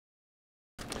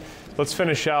Let's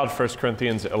finish out 1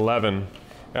 Corinthians 11.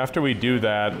 After we do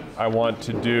that, I want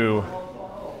to do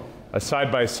a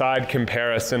side-by-side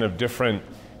comparison of different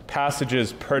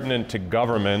passages pertinent to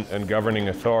government and governing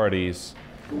authorities.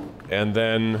 And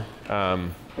then,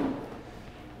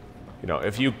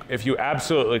 if you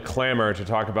absolutely clamor to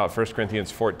talk about 1 Corinthians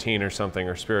 14 or something,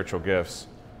 or spiritual gifts,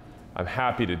 I'm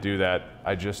happy to do that.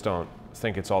 I just don't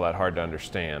think it's all that hard to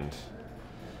understand.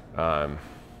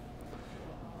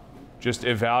 Just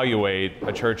evaluate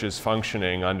a church's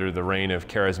functioning under the reign of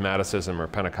charismaticism or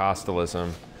Pentecostalism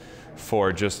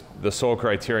for just the sole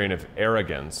criterion of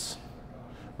arrogance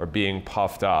or being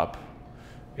puffed up,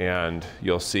 and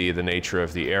you'll see the nature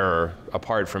of the error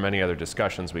apart from any other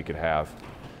discussions we could have.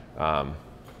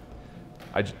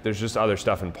 There's just other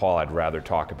stuff in Paul I'd rather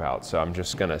talk about, so I'm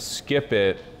just going to skip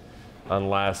it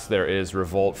unless there is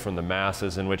revolt from the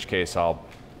masses, in which case I'll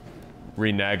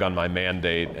renege on my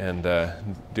mandate and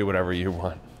do whatever you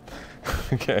want.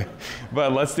 Okay,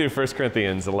 but let's do 1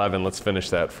 Corinthians 11. Let's finish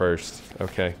that first,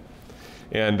 okay?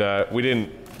 And we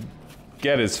didn't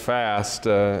get as fast,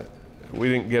 we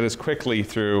didn't get as quickly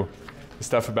through the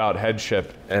stuff about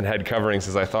headship and head coverings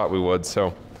as I thought we would,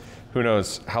 so who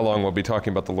knows how long we'll be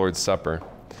talking about the Lord's Supper.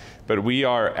 But we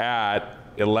are at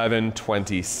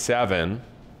 11:27,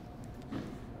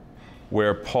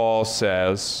 where Paul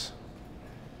says,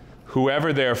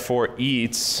 "Whoever therefore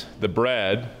eats the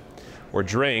bread or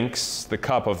drinks the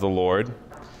cup of the Lord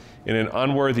in an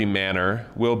unworthy manner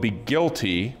will be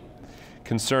guilty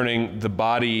concerning the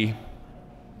body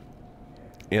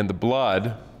and the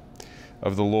blood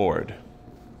of the Lord."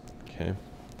 Okay.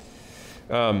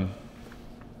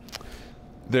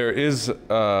 There's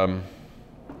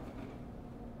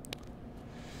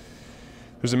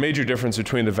a major difference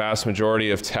between the vast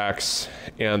majority of texts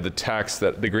and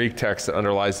the Greek text that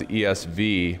underlies the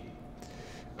ESV.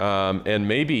 And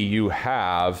maybe you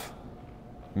have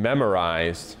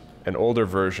memorized an older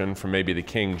version from maybe the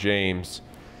King James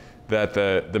that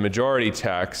the majority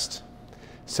text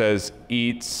says,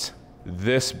 "eats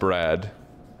this bread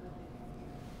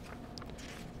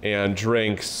and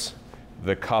drinks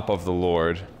the cup of the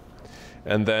Lord."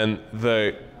 And then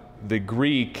the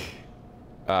Greek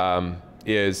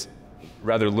is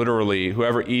rather literally,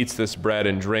 "whoever eats this bread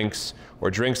and drinks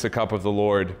the cup of the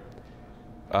Lord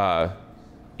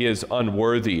is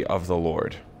unworthy of the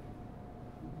Lord."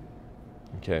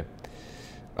 Okay.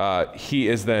 He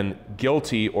is then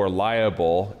guilty or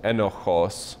liable,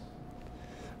 enochos,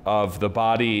 of the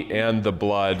body and the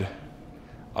blood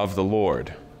of the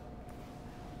Lord.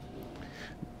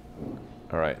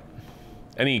 All right.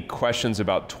 Any questions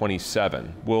about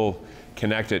 27? We'll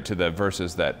connect it to the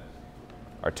verses that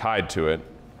are tied to it,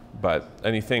 but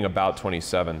anything about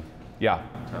 27? Yeah.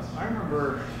 I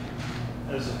remember,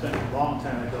 this has been a long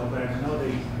time ago, but I know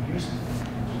they used,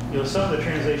 some of the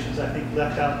translations I think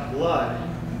left out blood,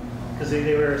 because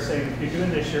they were saying, if you're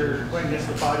doing this, you're going against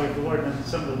the body of the Lord. And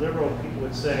some of the liberal people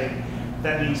would say,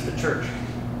 that means the church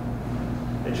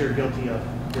that you're guilty of.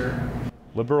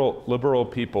 Liberal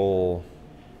people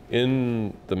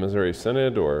in the Missouri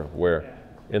Synod, or where? Yeah.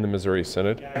 In the Missouri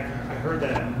Synod? Yeah, I heard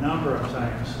that a number of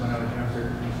times when I was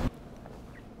younger.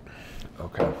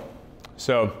 Okay.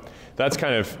 So that's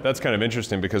kind of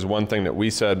interesting, because one thing that we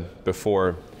said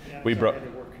before we broke,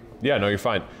 yeah, no, you're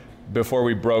fine. Before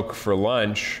we broke for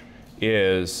lunch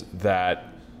is that's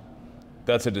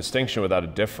a distinction without a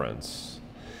difference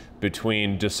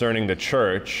between discerning the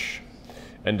church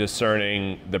and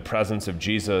discerning the presence of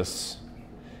Jesus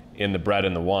in the bread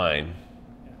and the wine.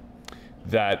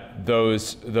 That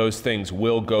those things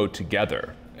will go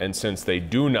together. And since they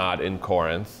do not in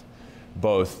Corinth,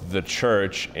 both the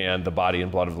church and the body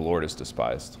and blood of the Lord is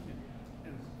despised.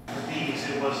 For these,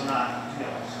 it was not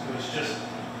guilt. It was just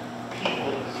people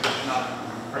that were not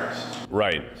Christ.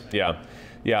 Right, yeah.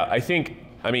 Yeah,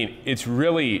 I mean, it's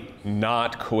really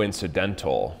not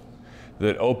coincidental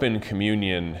that open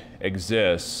communion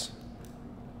exists,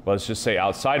 let's just say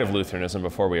outside of Lutheranism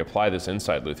before we apply this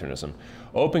inside Lutheranism.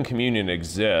 Open communion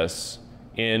exists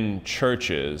in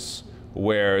churches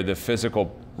where the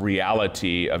physical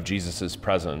reality of Jesus'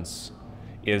 presence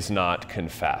is not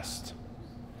confessed.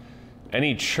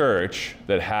 Any church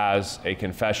that has a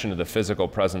confession of the physical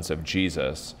presence of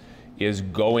Jesus is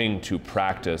going to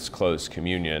practice close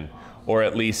communion, or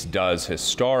at least does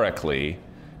historically.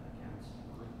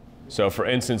 So for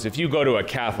instance, if you go to a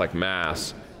Catholic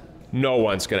Mass, no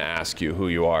one's going to ask you who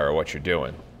you are or what you're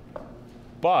doing.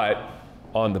 But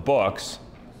on the books,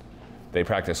 they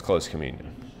practice close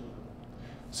communion.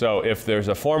 So if there's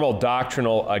a formal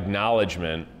doctrinal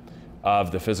acknowledgement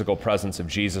of the physical presence of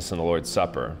Jesus in the Lord's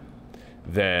Supper,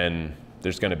 then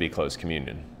there's going to be close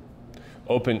communion.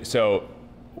 So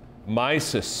my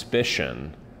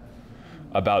suspicion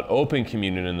about open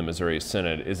communion in the Missouri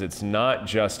Synod is it's not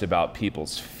just about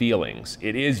people's feelings.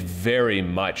 It is very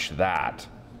much that.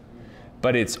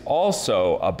 But it's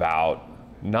also about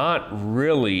not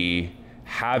really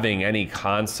having any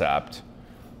concept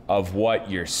of what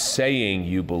you're saying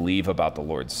you believe about the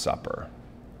Lord's Supper.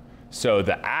 So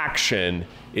the action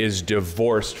is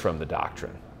divorced from the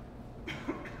doctrine.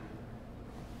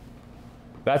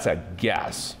 That's a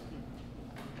guess.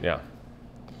 Yeah.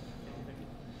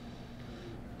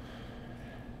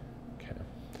 Okay.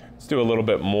 Let's do a little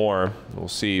bit more. We'll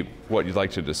see what you'd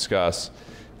like to discuss.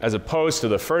 As opposed to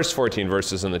the first 14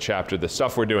 verses in the chapter, the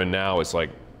stuff we're doing now is like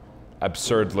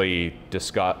absurdly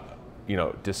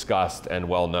discussed and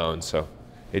well known. So,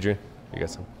 Adrian, you got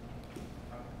some?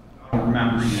 I don't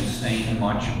remember you saying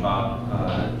much about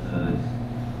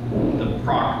the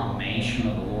proclamation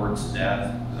of the Lord's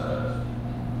death,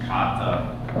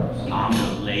 kata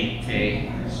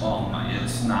amelete.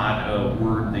 It's not a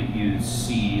word that you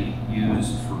see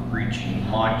used for preaching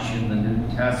much in the New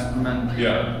Testament.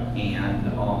 Yeah.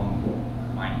 And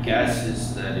my guess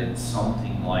is that it's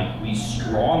something like we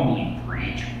strongly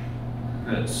preach,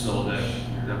 so that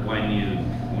when you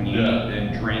eat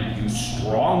and drink, you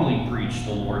strongly preach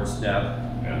the Lord's death.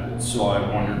 Yeah. So I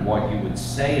wondered what you would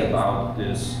say about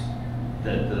this,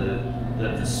 that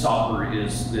the supper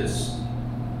is this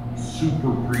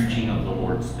super preaching of the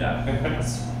Lord's death.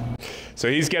 So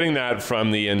he's getting that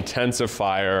from the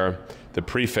intensifier, the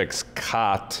prefix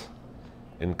kat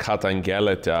in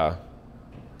katangelita.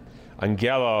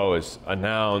 Angelo is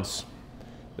announce.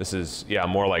 This is,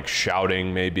 more like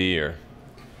shouting maybe, or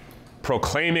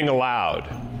proclaiming aloud.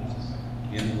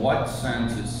 In what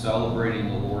sense is celebrating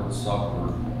the Lord's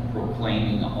Supper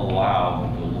proclaiming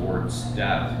aloud the Lord's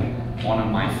death? One of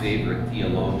my favorite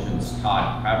theologians,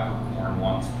 Todd Peppercorn,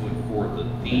 once put forth a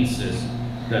thesis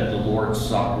that the Lord's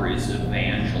Supper is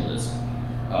evangelism.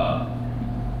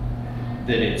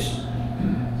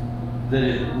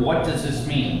 What does this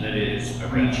mean? That it is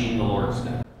preaching the Lord's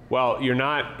death? Well,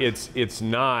 it's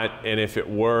not, and if it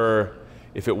were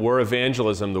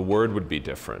evangelism, the word would be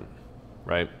different,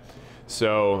 right?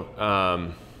 So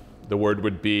the word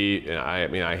would be,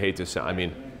 I hate to say,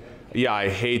 I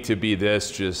hate to be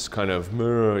this just kind of,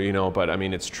 but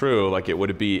it's true, like it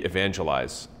would be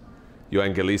evangelize,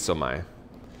 euangelisomai,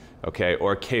 okay?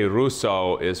 Or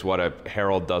keruso is what a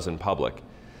herald does in public.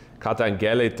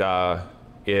 Katangelita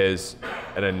is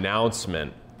an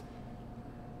announcement.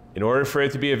 In order for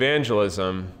it to be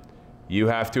evangelism, you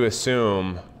have to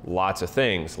assume lots of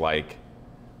things, like,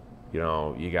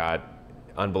 you got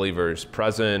unbelievers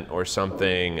present or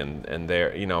something, and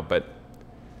they're, but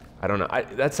I don't know.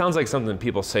 That sounds like something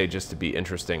people say just to be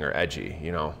interesting or edgy,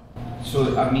 So,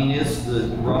 is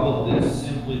the rub of this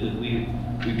simply that we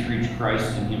preach Christ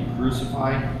and Him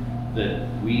crucified? That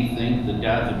we think the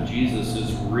death of Jesus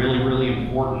is really, really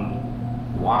important?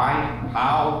 Why?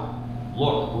 How?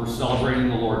 Look, we're celebrating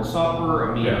the Lord's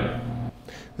Supper.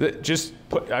 Just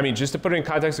to put it in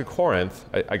context of Corinth,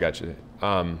 I got you.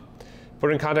 Put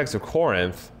it in context of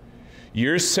Corinth,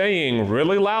 you're saying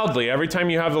really loudly every time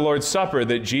you have the Lord's Supper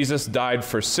that Jesus died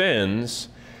for sins,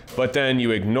 but then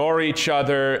you ignore each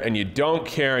other and you don't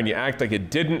care and you act like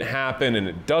it didn't happen and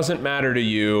it doesn't matter to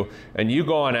you, and you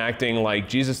go on acting like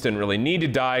Jesus didn't really need to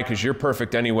die because you're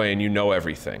perfect anyway and you know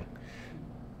everything.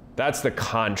 That's the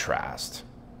contrast.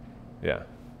 Yeah,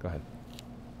 go ahead.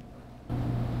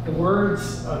 The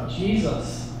words of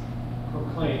Jesus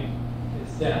proclaim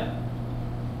His death.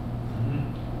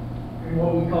 And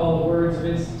what we call the words of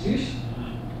institution.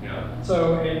 Yeah.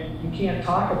 So you can't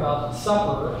talk about the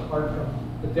supper apart from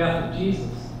the death of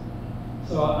Jesus.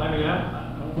 So, I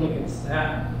don't think it's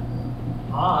that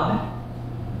odd.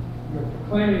 You're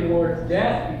proclaiming the Lord's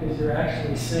death because you're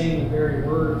actually saying the very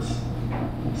words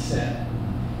He said.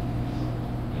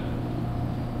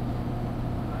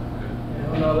 I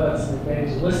don't know that's an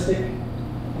evangelistic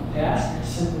task, or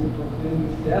simply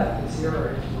proclaiming His death because here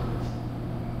are His words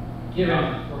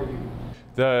given for you.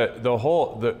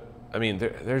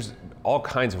 There's all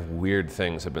kinds of weird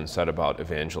things have been said about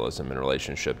evangelism in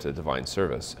relationship to divine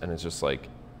service, and it's just like,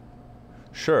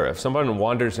 sure, if someone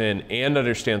wanders in and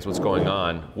understands what's going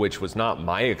on, which was not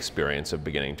my experience of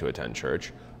beginning to attend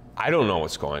church, I don't know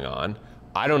what's going on.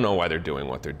 I don't know why they're doing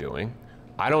what they're doing.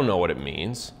 I don't know what it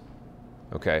means,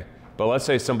 okay? But let's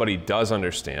say somebody does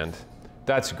understand,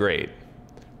 that's great.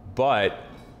 But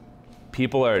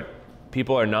people are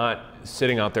not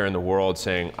sitting out there in the world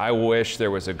saying, I wish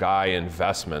there was a guy in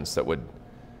vestments that would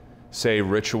say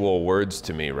ritual words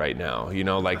to me right now.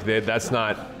 That's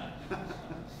not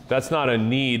That's not a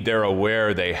need they're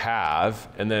aware they have.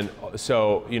 And then,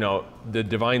 so, you know, the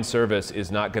divine service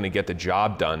is not going to get the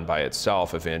job done by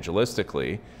itself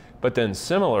evangelistically. But then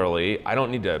similarly, I don't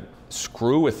need to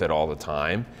screw with it all the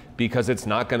time because it's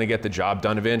not going to get the job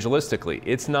done evangelistically.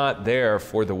 It's not there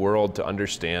for the world to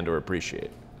understand or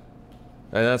appreciate.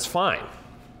 And that's fine.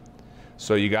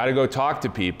 So you got to go talk to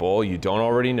people you don't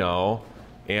already know,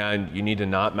 and you need to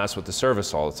not mess with the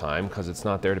service all the time because it's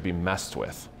not there to be messed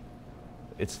with.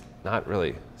 It's not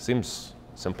really, seems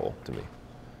simple to me.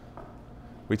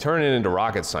 We turn it into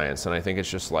rocket science, and I think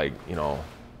it's just like, you know,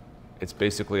 it's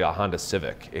basically a Honda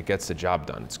Civic. It gets the job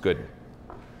done. It's good.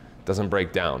 It doesn't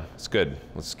break down. It's good.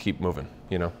 Let's keep moving,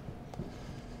 you know?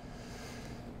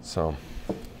 So,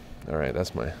 all right,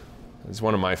 it's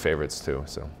one of my favorites too,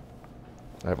 so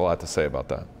I have a lot to say about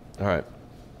that. All right.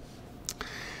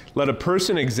 Let a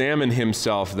person examine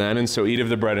himself then, and so eat of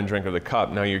the bread and drink of the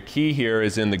cup. Now your key here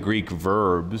is in the Greek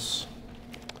verbs,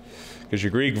 because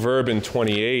your Greek verb in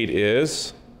 28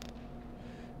 is,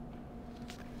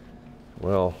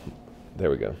 well,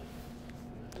 there we go.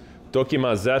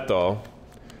 Dokimazeto.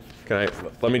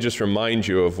 Let me just remind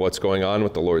you of what's going on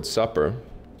with the Lord's Supper.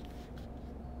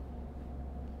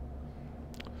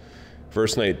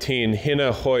 Verse 19,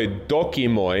 Hina hoi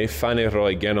dokimoi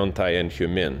faneroi genontai en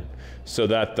humin. So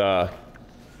that the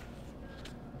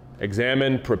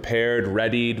examined, prepared,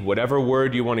 readied, whatever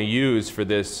word you want to use for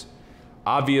this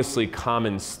obviously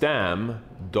common stem,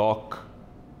 dok,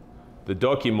 the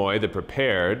dokimoi, the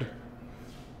prepared.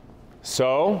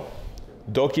 So,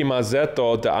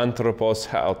 dokimazeto de anthropos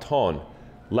haoton.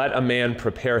 Let a man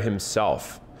prepare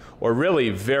himself. Or really,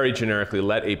 very generically,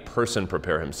 let a person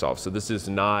prepare himself. So this is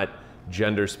not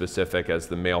gender specific as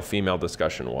the male-female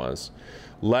discussion was.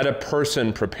 Let a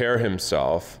person prepare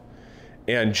himself,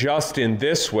 and just in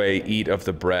this way eat of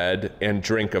the bread and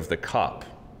drink of the cup.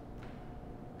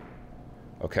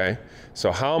 Okay?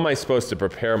 So how am I supposed to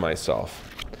prepare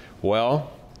myself?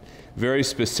 Well, very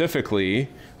specifically,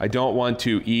 I don't want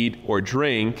to eat or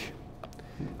drink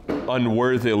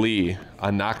unworthily,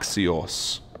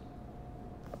 anaxios.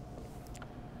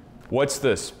 What's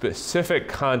the specific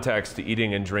context to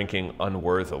eating and drinking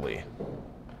unworthily?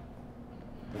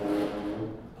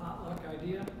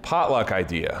 Potluck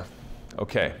idea.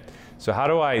 Okay, so how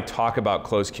do I talk about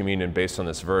closed communion based on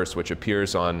this verse, which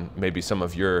appears on maybe some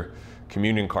of your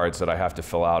communion cards that I have to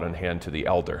fill out and hand to the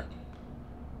elder?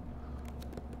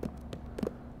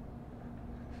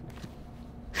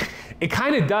 It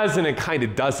kind of does and it kind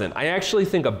of doesn't. I actually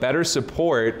think a better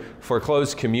support for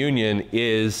closed communion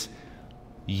is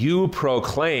you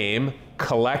proclaim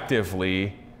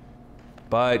collectively,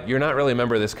 but you're not really a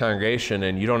member of this congregation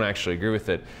and you don't actually agree with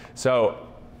it. So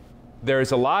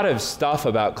there's a lot of stuff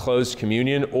about closed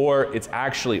communion, or it's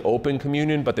actually open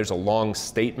communion, but there's a long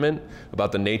statement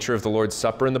about the nature of the Lord's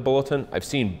Supper in the bulletin. I've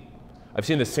seen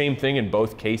the same thing in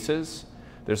both cases.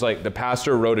 There's like the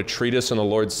pastor wrote a treatise on the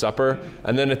Lord's Supper,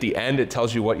 and then at the end it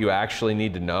tells you what you actually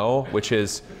need to know, which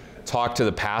is talk to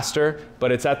the pastor,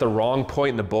 but it's at the wrong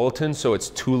point in the bulletin, so it's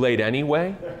too late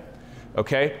anyway.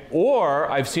 Okay?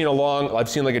 Or I've seen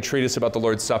like a treatise about the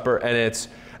Lord's Supper,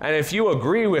 and if you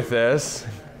agree with this,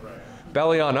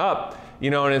 belly on up,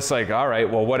 you know, and it's like, all right,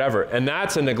 well, whatever. And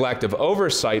that's a neglect of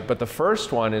oversight, but the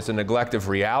first one is a neglect of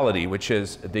reality, which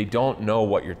is they don't know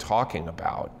what you're talking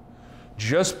about.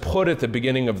 Just put at the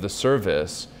beginning of the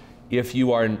service, if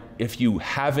you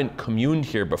haven't communed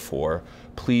here before,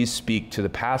 please speak to the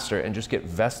pastor, and just get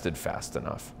vested fast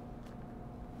enough.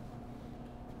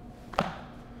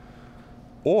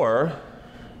 Or,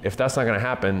 if that's not going to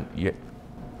happen,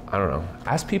 I don't know,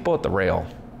 ask people at the rail.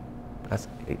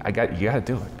 You got to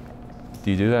do it.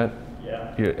 Do you do that?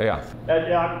 Yeah. Yeah.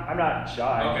 I'm not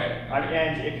shy. Okay.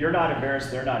 And if you're not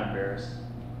embarrassed, they're not embarrassed,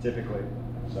 typically.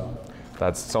 So.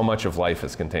 That's so much of life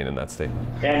is contained in that statement.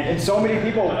 And so many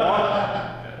people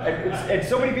and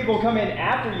so many people come in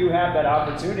after you have that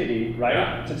opportunity,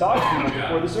 right, to talk to people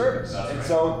before the service. That's and right.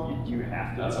 So you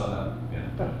have to. That's on them.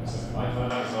 Yeah. My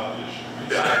phone is not the issue.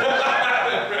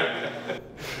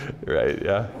 Right,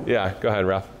 yeah. Yeah, go ahead,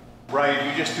 Ralph. Brian,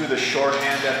 you just do the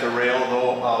shorthand at the rail,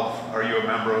 though, of, are you a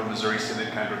member of Missouri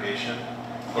Synod congregation?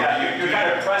 Yeah, you're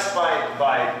kind of pressed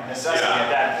by necessity at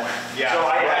that point. Yeah. So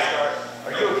I asked,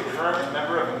 are you a confirmed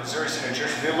member of a Missouri Synod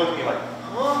church? And they look at me like,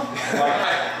 huh?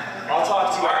 Like, I'll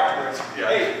talk to you afterwards. Yeah.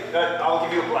 Hey, I'll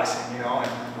give you a blessing, you know?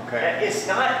 Okay. It's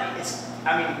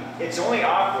only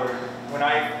awkward when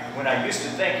I used to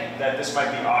think that this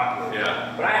might be awkward.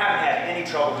 Yeah. But I haven't had any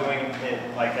trouble doing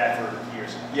it like that for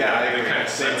years. Yeah, I It agree. kind of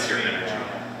Same sets with your me. energy.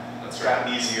 Yeah. That's It's right.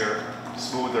 gotten easier,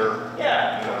 smoother.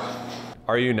 Yeah. You know.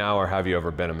 Are you now, or have you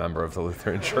ever been a member of the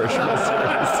Lutheran Church? That's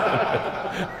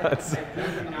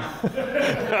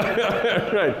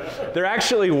right. There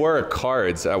actually were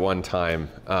cards at one time.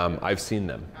 I've seen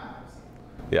them.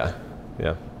 Yeah,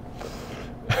 yeah.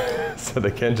 So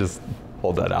they can't just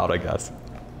hold that out, I guess.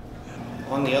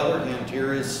 On the other hand,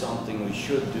 here is something we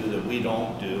should do that we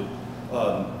don't do,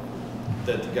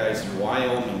 that the guys in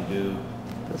Wyoming do.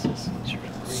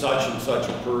 Such and such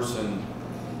a person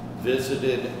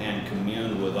visited and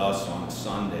communed with us on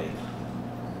Sunday,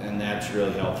 and that's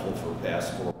really helpful for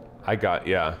pastoral. I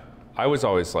was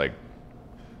always like,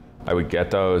 I would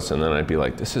get those, and then I'd be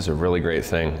like, this is a really great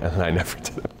thing, and then I never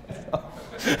did it myself.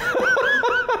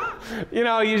 You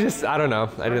know, I don't know,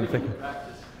 I didn't think.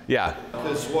 Yeah.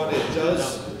 Because what it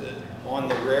does, on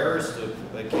the rarest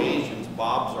of occasions,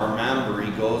 Bob's our member,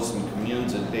 he goes and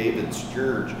communes at David's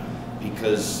church,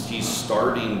 because he's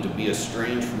starting to be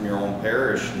estranged from your own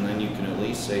parish, and then you can at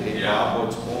least say, hey, Bob,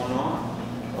 what's going on?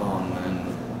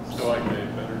 So I made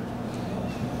it better.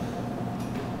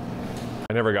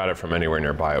 I never got it from anywhere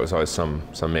nearby. It was always some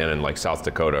man in like South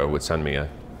Dakota would send me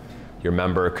your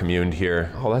member communed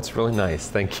here. Oh, that's really nice,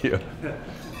 thank you.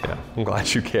 Yeah, I'm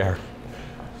glad you care.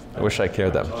 I wish I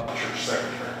cared that much.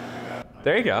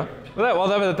 There you go.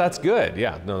 Well, that's good.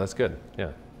 Yeah, no, that's good.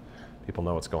 Yeah, people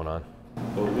know what's going on.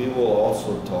 But we will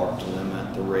also talk to them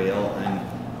at the rail,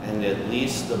 and at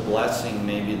least the blessing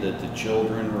maybe that the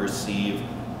children receive,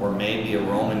 or maybe a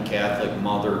Roman Catholic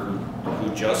mother who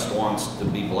just wants to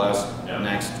be blessed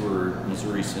next to her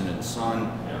Missouri Synod son.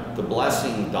 The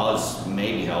blessing does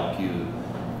maybe help you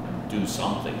do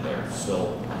something there.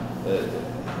 So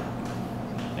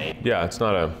maybe. Yeah, it's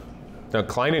not a. Now,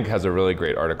 Kleinig has a really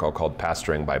great article called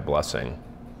Pastoring by Blessing,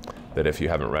 that if you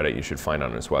haven't read it, you should find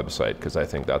on his website, because I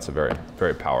think that's a very,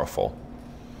 very powerful,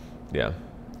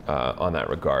 on that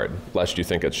regard, lest you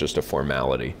think it's just a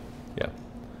formality. Yeah.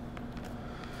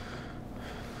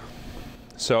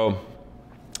 So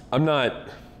I'm not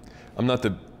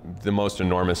the most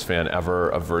enormous fan ever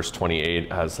of verse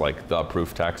 28 as like the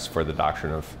proof text for the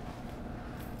doctrine of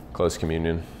close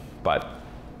communion, but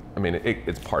I mean,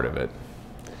 it's part of it.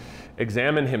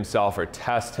 Examine himself or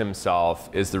test himself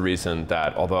is the reason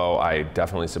that, although I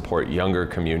definitely support younger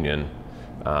communion,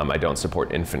 I don't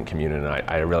support infant communion, and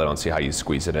I really don't see how you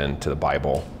squeeze it into the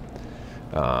Bible,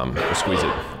 or squeeze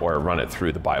it or run it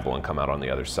through the Bible and come out on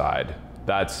the other side.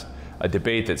 That's a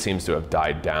debate that seems to have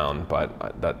died down,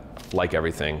 but that, like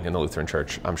everything in the Lutheran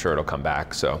Church, I'm sure it'll come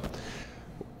back. So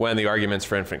when the arguments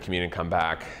for infant communion come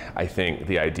back, I think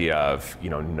the idea of,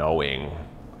 knowing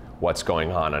what's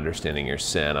going on, understanding your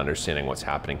sin, understanding what's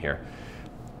happening here.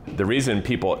 The reason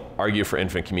people argue for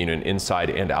infant communion inside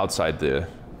and outside the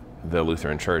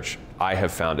Lutheran Church, I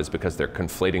have found, is because they're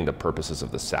conflating the purposes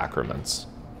of the sacraments.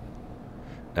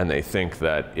 And they think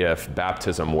that if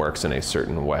baptism works in a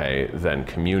certain way, then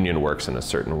communion works in a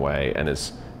certain way and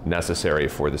is necessary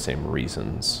for the same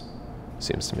reasons,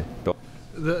 seems to me. Bill?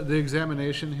 The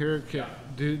examination here,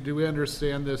 do we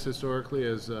understand this historically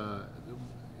as a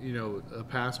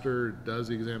pastor does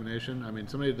the examination? I mean,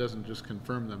 somebody doesn't just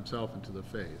confirm themselves into the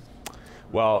faith.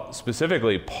 Well,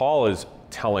 specifically, Paul is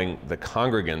telling the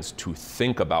congregants to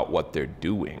think about what they're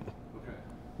doing,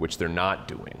 which they're not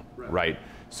doing, right?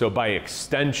 So by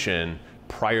extension,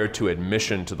 prior to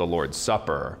admission to the Lord's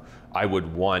Supper, I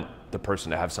would want the person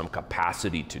to have some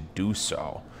capacity to do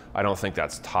so. I don't think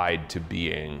that's tied to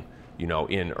being,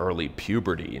 in early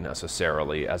puberty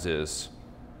necessarily, as is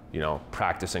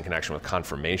practice in connection with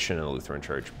confirmation in the Lutheran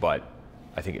Church, but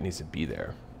I think it needs to be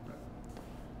there.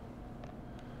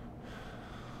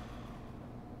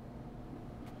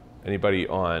 Anybody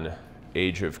on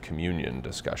age of communion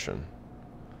discussion?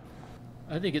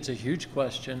 I think it's a huge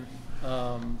question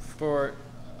for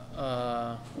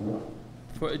the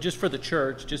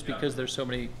church, just because there's so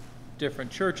many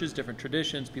different churches, different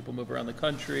traditions, people move around the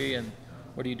country, and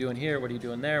what are you doing here? What are you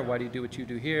doing there? Why do you do what you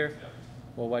do here?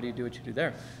 Well, why do you do what you do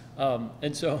there?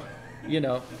 And so,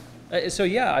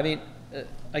 I mean,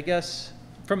 I guess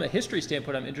from a history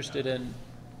standpoint, I'm interested in,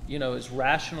 is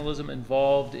rationalism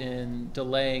involved in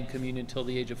delaying communion until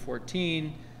the age of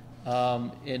 14?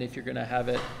 And if you're going to have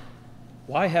it,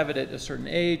 why have it at a certain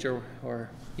age, or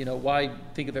why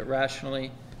think of it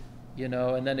rationally?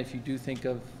 And then if you do think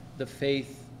of the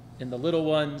faith in the little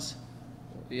ones,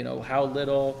 how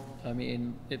little? I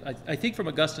mean, I think from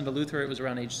Augustine to Luther, it was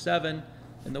around age 7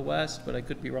 in the West, but I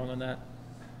could be wrong on that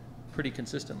pretty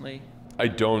consistently. I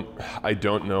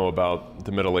don't know about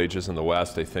the Middle Ages in the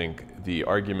West. I think the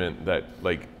argument that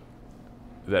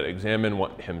examine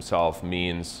what himself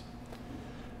means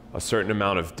a certain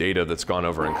amount of data that's gone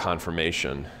over in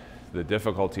confirmation. The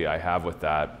difficulty I have with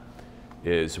that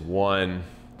is one,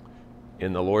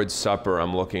 in the Lord's Supper,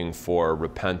 I'm looking for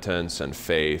repentance and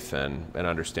faith and an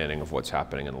understanding of what's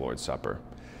happening in the Lord's Supper.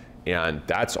 And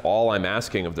that's all I'm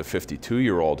asking of the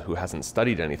 52-year-old who hasn't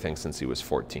studied anything since he was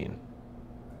 14.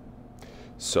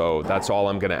 So that's all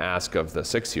I'm going to ask of the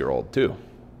 6-year-old too.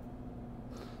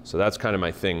 So that's kind of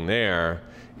my thing there,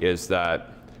 is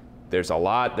that there's a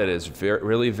lot that is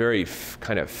really very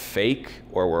kind of fake,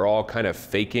 or we're all kind of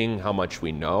faking how much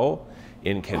we know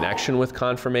in connection with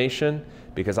confirmation,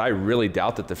 because I really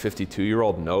doubt that the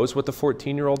 52-year-old knows what the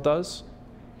 14-year-old does.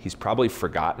 He's probably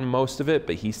forgotten most of it,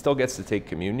 but he still gets to take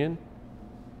communion.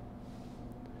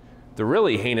 The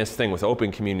really heinous thing with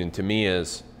open communion to me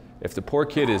is, if the poor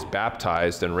kid is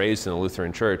baptized and raised in a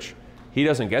Lutheran church, he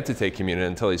doesn't get to take communion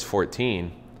until he's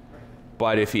 14.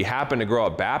 But if he happened to grow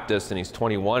up Baptist and he's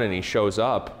 21 and he shows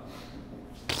up,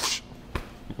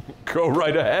 go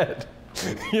right ahead.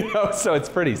 You know, so it's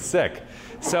pretty sick.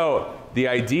 So the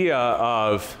idea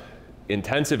of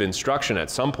intensive instruction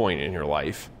at some point in your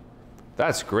life,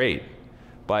 that's great.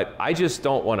 But I just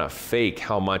don't want to fake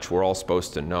how much we're all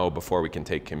supposed to know before we can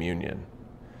take communion,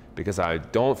 because I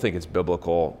don't think it's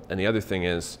biblical. And the other thing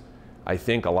is, I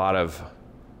think a lot of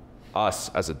us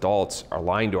as adults are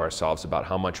lying to ourselves about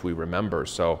how much we remember.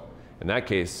 So in that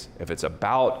case, if it's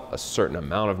about a certain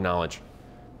amount of knowledge,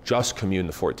 just commune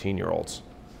the 14-year-olds,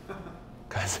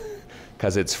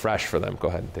 because it's fresh for them. Go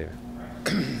ahead, David.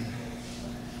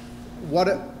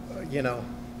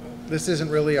 This isn't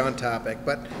really on topic,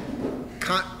 but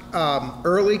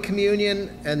early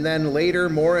communion and then later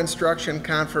more instruction,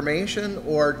 confirmation,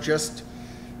 or just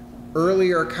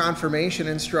earlier confirmation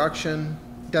instruction,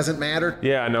 doesn't matter?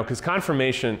 Yeah, no, because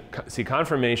confirmation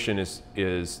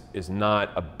is not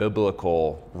a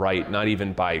biblical rite, not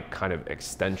even by kind of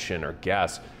extension or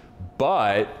guess,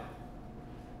 but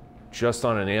just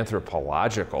on an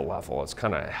anthropological level, it's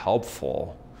kind of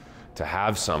helpful to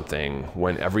have something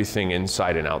when everything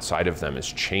inside and outside of them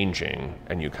is changing,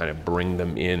 and you kind of bring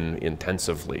them in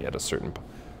intensively at a certain point.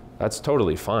 That's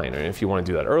totally fine. I mean, if you want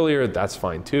to do that earlier, that's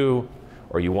fine too.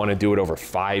 Or you want to do it over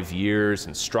 5 years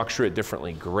and structure it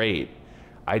differently, great.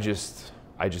 I just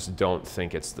don't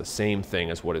think it's the same thing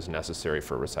as what is necessary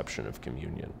for reception of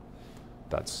communion.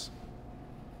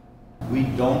 We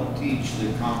don't teach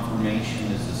that confirmation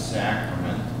is a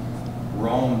sacrament.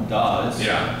 Rome does.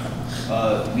 Yeah.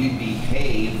 We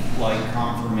behave like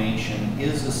confirmation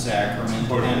is a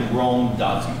sacrament, and Rome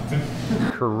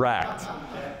doesn't. Correct.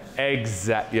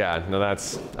 Yeah, no,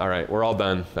 that's, all right, we're all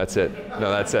done. That's it. No,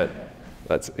 that's it.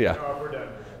 Yeah. We're done.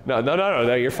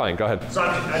 No, you're fine. Go ahead. So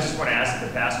I just want to ask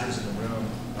the pastors in the room,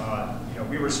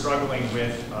 we were struggling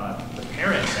with the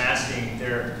parents asking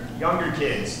their younger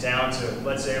kids down to,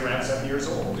 let's say, around 7 years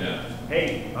old. Yeah.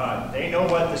 Hey, they know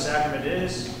what the sacrament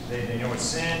is. They know what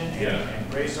sin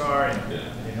and grace are, and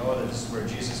they know that this is where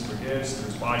Jesus forgives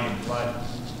through his body and blood.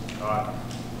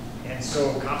 And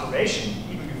so confirmation,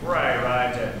 even before I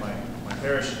arrived at my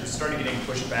parish, it started getting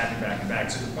pushed back and back and back,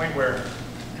 to the point where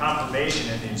confirmation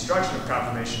and the instruction of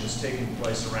confirmation was taking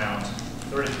place around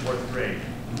 3rd and 4th grade,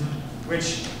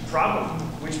 which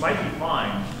might be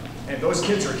fine, and those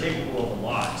kids are capable of a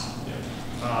lot.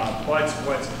 But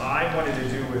what I wanted to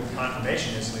do with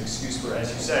confirmation is an excuse for,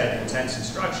 as you said, intense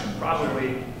instruction,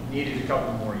 probably needed a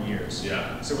couple more years.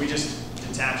 Yeah. So we just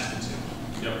detached the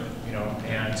two. Yep.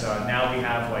 And now we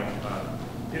have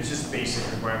it's just basic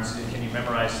requirements. Can you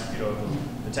memorize,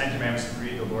 the 10 Commandments,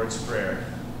 read the Lord's Prayer?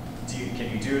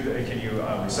 Can you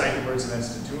recite the words of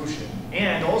institution?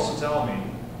 And also tell me,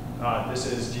 this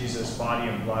is Jesus' body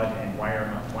and blood, and why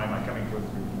am I coming forth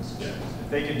with this? If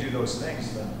they can do those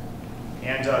things, then.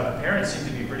 And the parents seem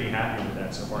to be pretty happy with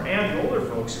that so far. And the older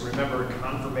folks who remember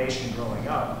confirmation growing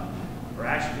up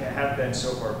have been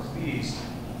so far pleased,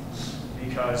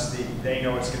 because they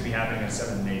know it's going to be happening in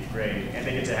 7th and 8th grade, and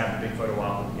they get to have the big photo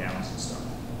op with the gowns and stuff.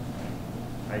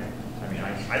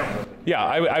 I don't know. Yeah,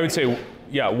 I would say,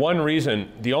 one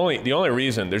reason, the only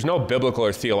reason, there's no biblical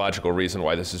or theological reason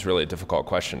why this is really a difficult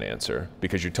question to answer,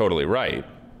 because you're totally right.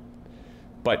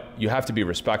 But you have to be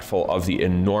respectful of the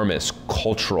enormous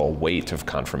cultural weight of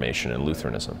confirmation in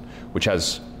Lutheranism, which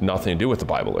has nothing to do with the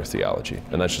Bible or theology,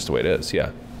 and that's just the way it is, yeah.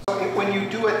 So when you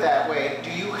do it that way, do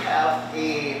you have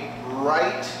a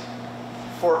rite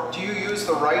do you use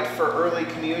the rite for early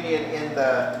communion in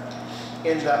the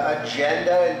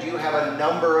agenda, and do you have a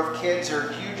number of kids, or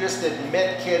do you just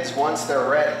admit kids once they're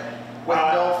ready with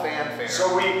no fanfare?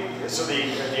 So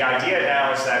the idea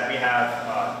now is that we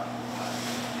have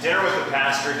dinner with the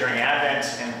pastor during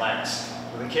Advent and Lent.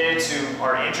 The kids who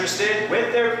are interested,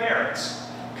 with their parents,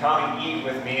 come and eat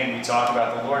with me, and we talk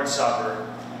about the Lord's Supper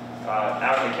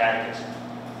out of the catechism.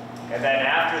 And then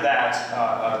after that,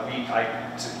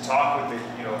 I talk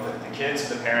with the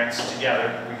kids and the parents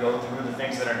together. We go through the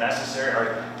things that are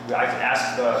necessary. I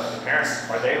ask the parents,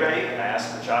 are they ready? And I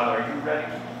ask the child, are you ready?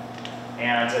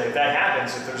 And if that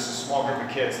happens, if there's a small group of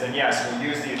kids, then yes, we'll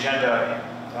use the agenda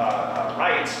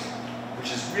right,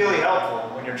 which is really helpful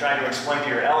when you're trying to explain to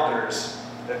your elders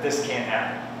that this can't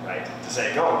happen, right? To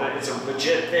say, no, it's a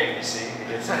legit thing, you see.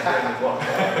 It's in the book.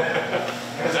 Half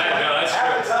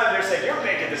the time they're saying, you're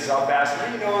making this up, Pastor.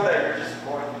 You know that you're just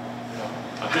going,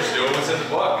 I'm just doing what's in the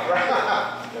book.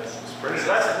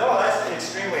 That's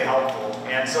extremely helpful.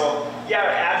 And so, yeah,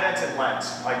 Advent and Lent,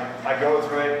 I go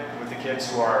through it with the kids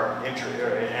who are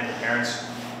interested, and the parents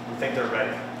who think they're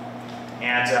ready.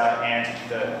 And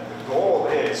the goal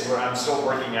is, where I'm still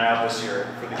working out this year,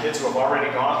 for the kids who have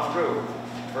already gone through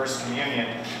First Communion,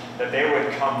 that they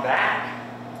would come back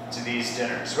to these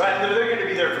dinners. Right? They're going to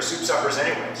be there for soup suppers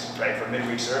anyways, right, for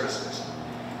midweek services.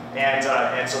 And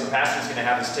so the pastor's going to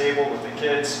have his table with the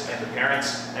kids and the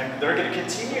parents, and they're going to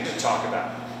continue to talk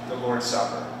about the Lord's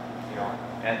Supper,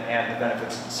 and the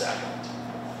benefits of the sacrament.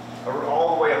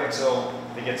 All the way up until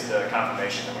they get to the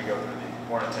confirmation, and we go through the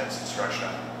more intense instruction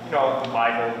on, the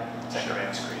Bible, Ten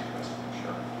Commandments, Creed.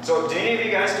 Sure. So, do any of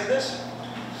you guys do this?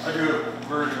 I do a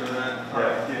version of that.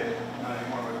 Yeah. Not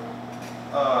anymore,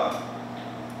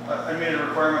 but I made a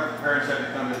requirement that parents had to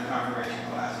come to the confirmation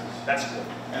classes. That's good.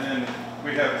 And then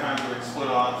we'd have times where we'd split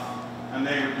off, and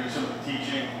they would do some of the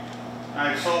teaching. And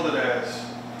I sold it as,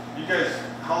 you guys,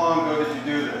 how long ago did you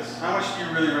do this? How much do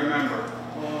you really remember?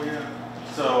 Oh, yeah.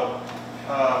 So,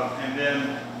 and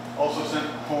then also sent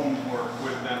homework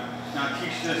with them. Now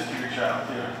teach this to your child.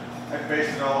 I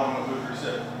based it all on what Luther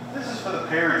said. This is for the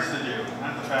parents to do,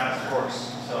 not the pastor. Of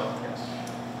course. So, yes.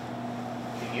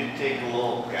 Can you take a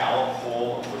little gallop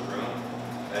poll of the room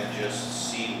and just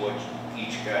see what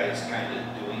each guy is kind of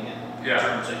doing in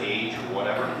terms of age or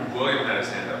whatever? William had his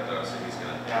hand up though, so he's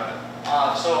going to have it.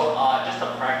 Just a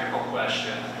practical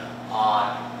question.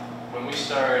 When we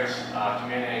start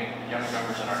communicating young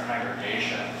members in our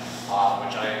congregation,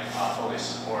 which I fully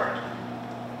support,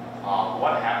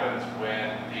 what happens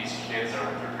when these kids are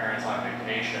with their parents on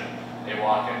vacation? They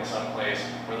walk into some place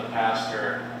where the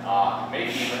pastor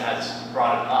maybe even has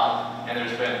brought it up, and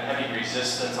there's been heavy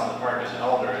resistance on the part of his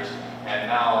elders, and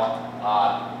now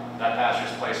that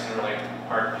pastor's placed in a really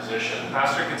hard position. The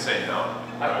pastor can say no.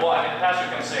 The pastor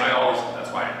can say no.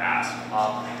 That's why I asked.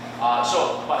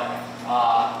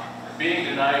 Being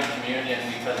denied communion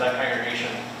because that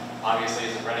congregation obviously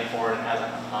isn't ready for it and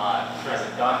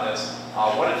hasn't done this,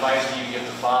 what advice do you give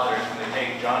to fathers when they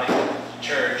take Johnny to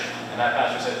church and that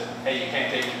pastor says, hey, you can't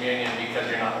take communion because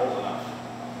you're not old enough?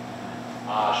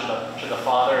 Should the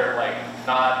father,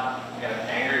 not in an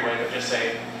angry way, but just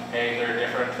say, hey, they're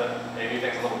different, they do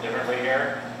things a little differently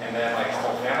here, and then the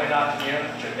whole family not commune?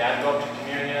 Should dad go up to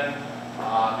communion?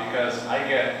 Because I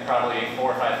get probably 4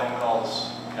 or 5 phone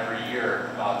calls every year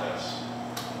about this.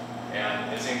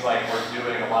 And it seems like we're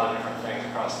doing a lot of different things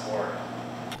across the board.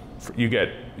 You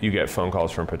get phone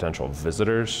calls from potential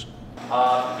visitors?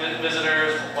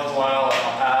 Visitors, once in a while, a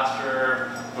pastor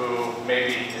who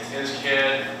maybe it's his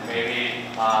kid, maybe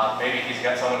he's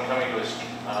got someone coming to his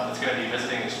that's going to be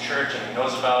visiting his church and he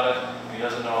knows about it, and he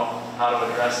doesn't know how to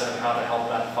address it and how to help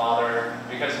that father,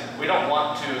 because we don't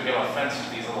want to give offense to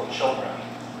these little children,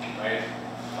 right?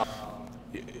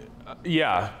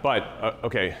 Yeah, but,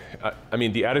 okay,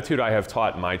 the attitude I have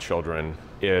taught my children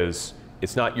is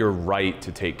it's not your right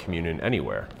to take communion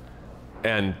anywhere.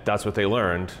 And that's what they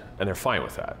learned, and they're fine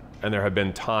with that. And there have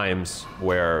been times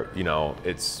where,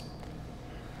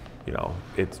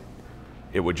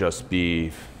 it would just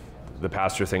be, the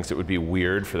pastor thinks it would be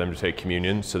weird for them to take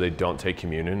communion, so they don't take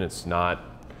communion. It's not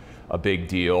a big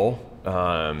deal.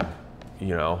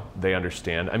 They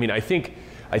understand.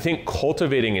 I think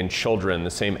cultivating in children the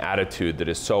same attitude that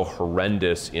is so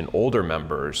horrendous in older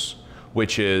members,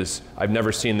 which is, I've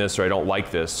never seen this or I don't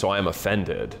like this, so I'm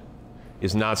offended,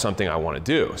 is not something I want to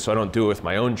do. So I don't do it with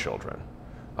my own children.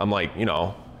 I'm like,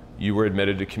 you were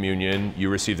admitted to communion, you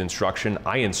received instruction,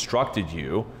 I instructed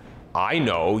you, I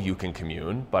know you can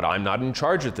commune, but I'm not in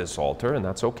charge at this altar, and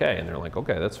that's okay. And they're like,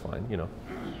 okay, that's fine, Go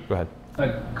ahead.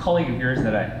 A colleague of yours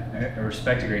that I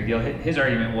respect a great deal, his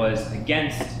argument was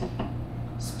against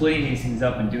splitting these things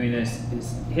up and doing this.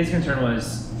 His concern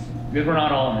was, because we're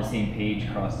not all on the same page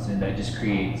across the synod, that just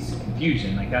creates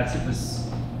confusion. You might know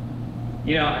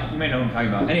what I'm talking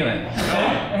about. Anyway.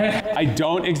 I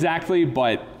don't exactly,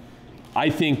 but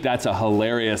I think that's a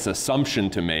hilarious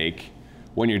assumption to make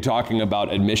when you're talking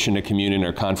about admission to communion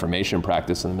or confirmation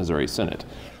practice in the Missouri Synod.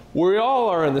 we all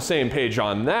are on the same page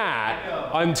on that.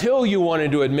 Until you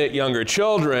wanted to admit younger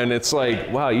children, it's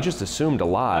like, wow, you just assumed a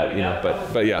lot, you know.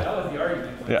 But yeah. That was the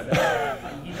argument. Yeah.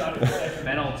 He thought it was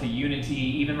detrimental to unity,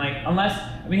 even like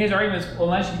his argument was, well,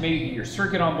 unless you maybe get your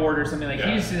circuit on board or something like.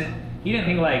 Yeah. He didn't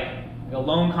think like a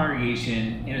lone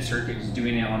congregation in a circuit just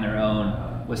doing it on their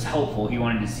own was helpful. He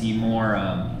wanted to see more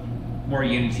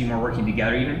unity, more working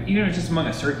together, even if it's just among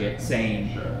a circuit,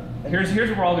 saying, sure. here's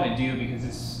what we're all going to do because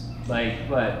it's like,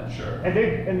 but sure.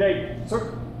 And they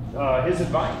took his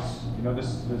advice. You know,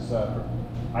 this I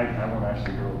won't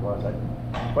actually hear what it was,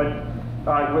 but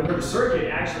the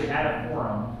circuit actually had a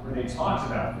forum where they talked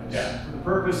about this for the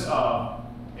purpose of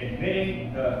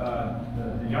admitting the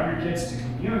younger kids to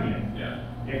communion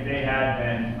if they had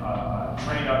been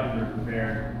trained up and they're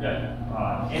prepared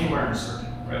anywhere in the circuit.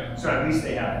 Right. So at least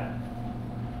they had that.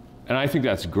 And I think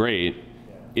that's great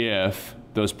if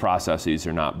those processes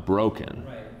are not broken,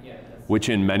 which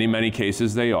in many, many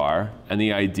cases they are. And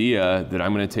the idea that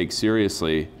I'm going to take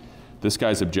seriously this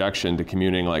guy's objection to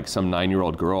communing like some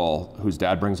 9-year-old girl whose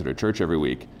dad brings her to church every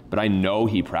week, but I know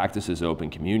he practices open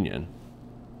communion.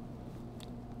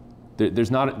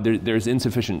 There's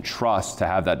insufficient trust to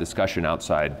have that discussion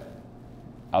outside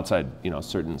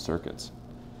certain circuits.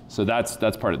 So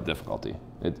that's part of the difficulty.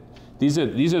 These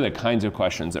are the kinds of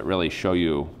questions that really show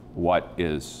you what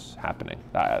is happening.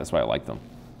 That's why I like them.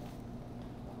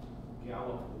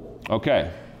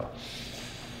 Okay.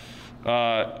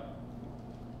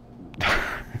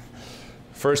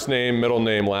 First name, middle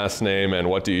name, last name, and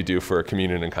what do you do for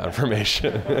communion and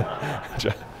confirmation?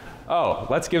 Oh,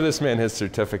 let's give this man his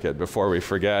certificate before we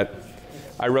forget.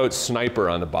 I wrote sniper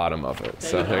on the bottom of it.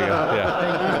 So there you go.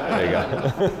 Yeah. There you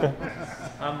go.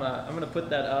 I'm going to put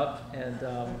that up and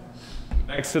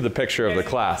next to the picture of the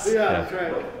class. Yeah, that's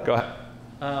right. Go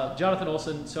ahead. Jonathan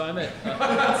Olson. So I'm at.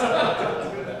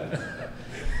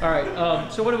 All right.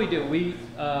 So what do? We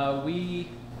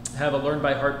have a Learn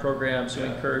by Heart program, so we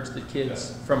encourage the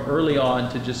kids from early on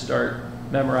to just start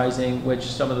memorizing, which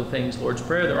some of the things, Lord's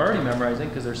Prayer, they're already memorizing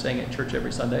because they're saying it at church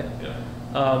every Sunday. Yeah.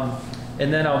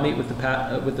 And then I'll meet with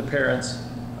the parents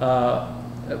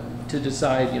to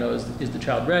decide, is the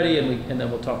child ready, and then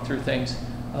we'll talk through things.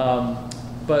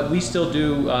 But we still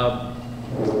do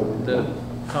the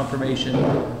confirmation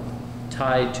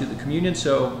tied to the communion.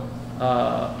 So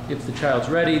if the child's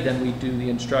ready, then we do the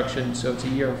instruction. So it's a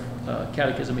year of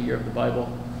catechism, a year of the Bible,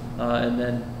 and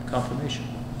then confirmation.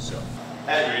 So.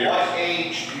 At what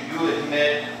age do you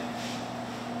admit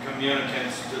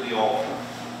communicants to the altar?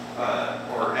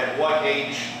 Or at what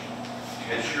age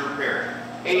is your parent?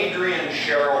 Adrian,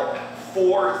 Cheryl,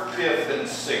 4th, 5th, and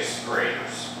 6th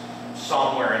graders.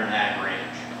 Somewhere in that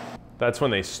range. That's when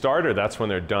they start, or that's when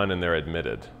they're done and they're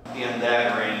admitted? In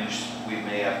that range, we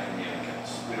may have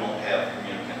communicants. We don't have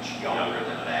communicants younger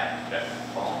than that. Okay.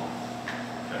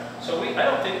 So I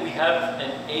don't think we have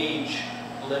an age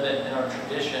limit in our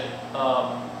tradition.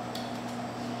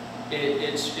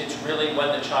 It's really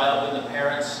when the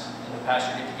parents and the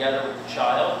pastor get together with the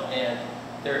child, and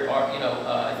there are,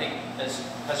 I think as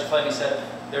Pastor Fleming said,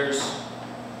 there's,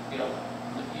 you know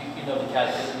the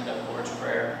catechism, you know the Lord's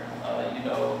Prayer, you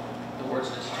know the words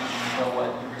of institution, you know what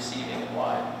you're receiving and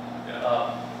why.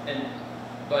 Yeah.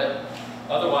 But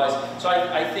otherwise, so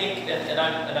I think, and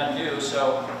I'm new,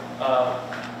 so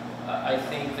I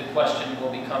think the question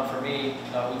will become for me.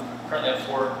 We currently have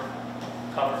 4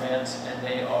 confirmands, and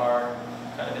they are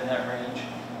kind of in that range.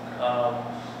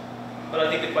 But I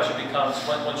think the question becomes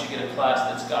once you get a class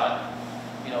that's got,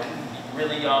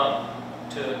 really young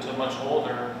to much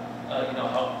older,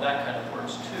 how that kind of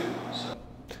works too. So.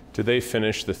 Do they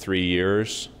finish the 3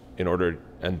 years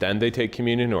and then they take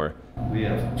communion, or? We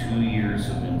have 2 years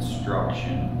of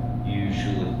instruction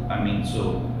usually.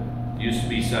 So it used to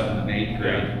be 7th and 8th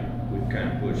grade. Yeah. We've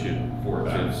kind of pushed it 4th,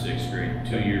 5th, 6th grade.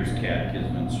 2 years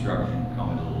catechism instruction,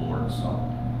 coming to the Lord. So,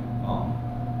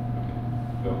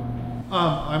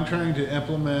 I'm trying to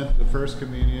implement the first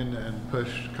communion and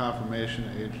push confirmation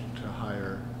age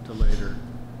to later.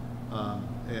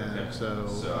 So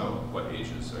what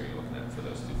ages are you looking at for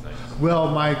those 2 things? Well,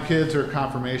 my kids are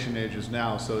confirmation ages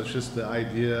now, so it's just the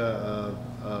idea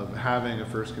of having a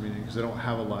first communion, because I don't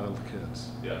have a lot of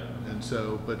kids. Yeah. And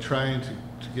so, but trying to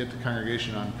get the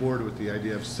congregation on board with the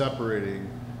idea of separating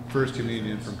first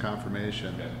communion from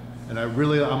confirmation. Okay. And I'm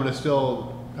going to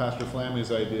steal Pastor Flammy's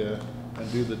idea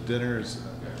and do the dinners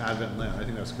Advent Lent. I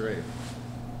think that's great.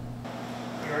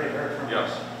 You already heard from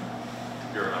us.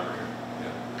 You're a number here.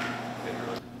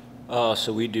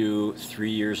 So we do 3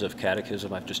 years of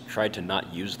catechism. I've just tried to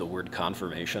not use the word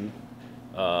confirmation.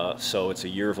 So it's a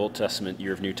year of Old Testament,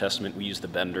 year of New Testament. We use the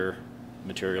Bender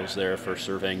materials there for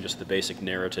surveying, just the basic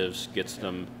narratives, gets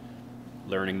them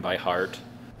learning by heart.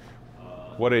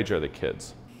 What age are the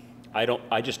kids?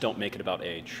 I just don't make it about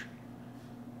age.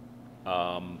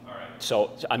 Who's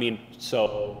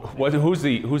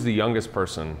the youngest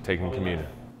person taking communion?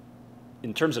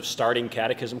 In terms of starting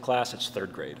catechism class, it's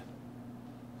 3rd grade.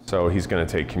 So he's going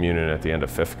to take communion at the end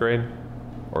of 5th grade?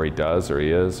 Or he does, or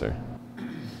he is, or?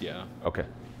 Yeah. Okay.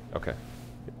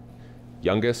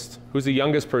 Youngest? Who's the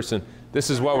youngest person? This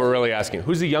is what we're really asking.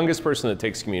 Who's the youngest person that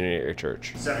takes communion at your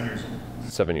church? 7 years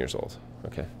old. 7 years old.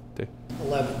 Okay. Dave?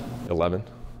 11. 11?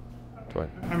 Dwight?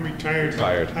 I'm retired.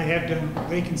 Retired. I have done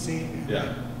vacancy.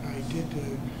 Yeah. I did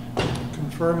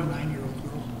confirm a 9-year-old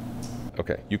girl.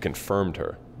 Okay. You confirmed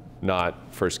her, not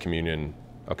First Communion.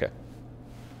 Okay.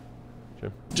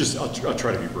 Jim? I'll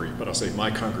try to be brief, but I'll say my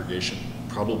congregation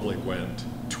probably went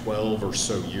 12 or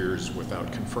so years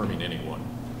without confirming anyone.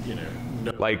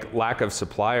 Like lack of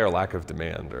supply or lack of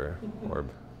demand, or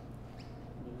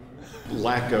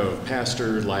lack of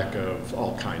pastor, lack of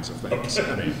all kinds of things.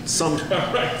 I mean,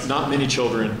 not many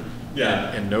children,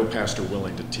 and no pastor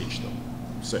willing to teach them.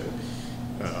 So,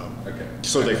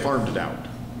 so they farmed it out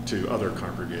to other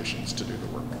congregations to do the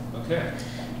work. Okay.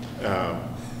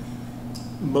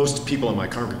 Most people in my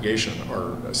congregation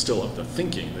are still of the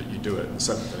thinking that you do it in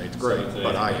 7th and 8th grade,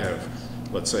 but I have,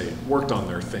 let's say, worked on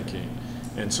their thinking,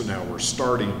 and so now we're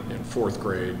starting in 4th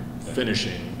grade,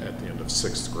 finishing at the end of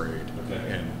 6th grade,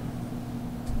 and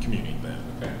communing then.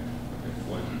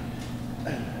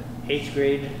 8th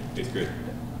grade. 8th grade.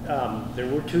 There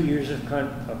were 2 years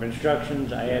of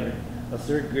instructions. I had a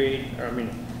 3rd grade,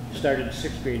 started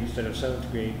 6th grade instead of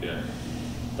 7th grade. Yeah.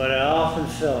 But I often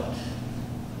felt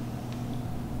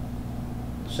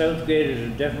 7th graders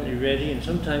are definitely ready, and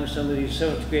sometimes some of these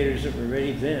 7th graders that were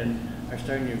ready then are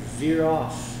starting to veer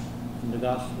off from the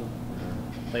gospel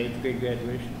by 8th grade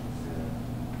graduation.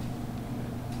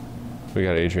 We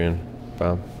got Adrian,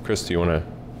 Bob. Chris, do you want to?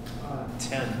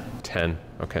 10. 10,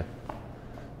 okay.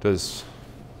 Does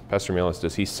Pastor Mielis,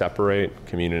 does he separate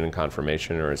communion and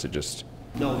confirmation, or is it just?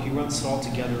 No, he runs it all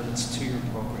together. It's a 2-year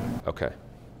program. Okay,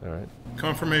 all right.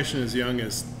 Confirmation as young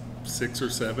as 6 or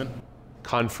 7.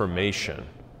 Confirmation,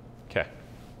 okay.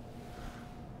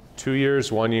 2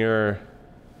 years, 1 year,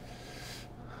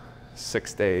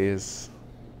 6 days,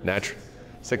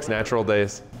 6 natural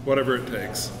days. Whatever it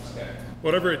takes.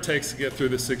 Whatever it takes to get through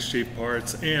the 6 chief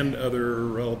parts and other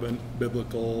relevant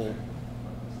biblical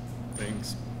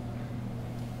things.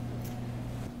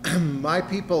 My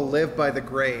people live by the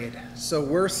grade, so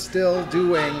we're still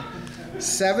doing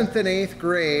 7th and 8th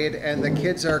grade, and the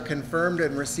kids are confirmed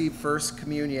and receive First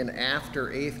Communion after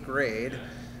 8th grade.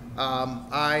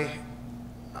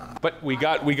 But we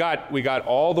got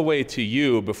all the way to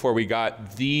you before we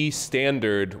got the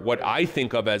standard, what I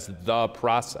think of as the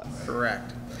process.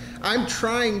 Correct. I'm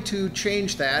trying to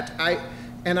change that. I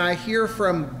hear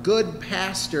from good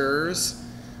pastors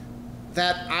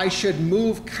that I should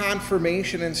move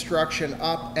confirmation instruction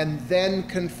up and then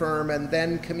confirm and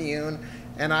then commune.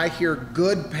 And I hear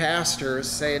good pastors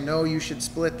say, no, you should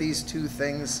split these 2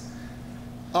 things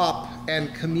up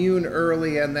and commune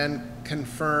early and then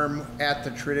confirm at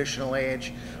the traditional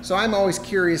age. So I'm always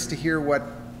curious to hear what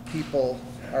people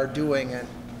are doing.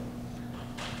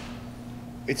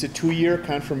 It's a 2-year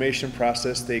confirmation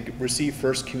process. They receive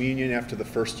First Communion after the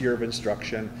first year of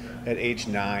instruction at age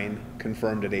 9,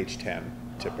 confirmed at age 10,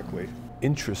 typically.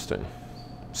 Interesting.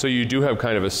 So you do have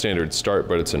kind of a standard start,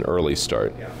 but it's an early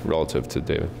start relative to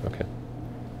David. Okay.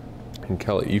 And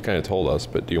Kelly, you kind of told us,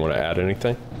 but do you want to add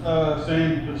anything?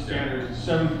 Same with standards.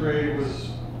 7th grade was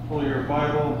full year of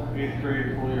Bible, 8th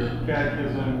grade full year of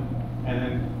catechism, and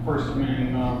then First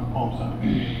Communion Palm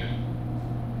Sunday.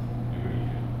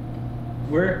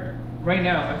 We're right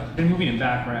now, I've been moving it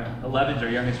back. We're at 11's our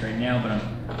youngest right now, but I'm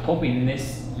hoping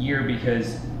this year,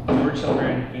 because your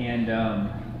children and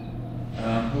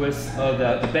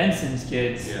the Benson's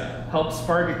kids helped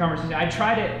spark a conversation. I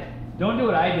tried it. Don't do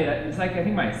what I did. It's like, I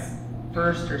think my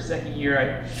 1st or 2nd year,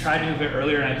 I tried to move it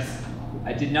earlier, and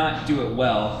I did not do it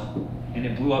well, and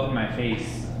it blew up in my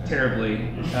face terribly.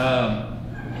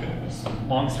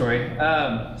 Long story.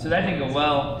 So that didn't go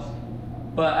well,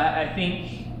 but I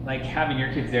think like having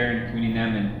your kids there and communing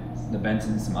them and the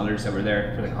Bensons, some others that were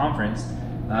there for the conference,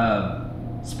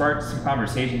 sparked some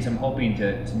conversations. I'm hoping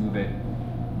to move it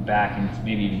back and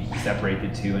maybe even separate the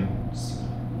 2, and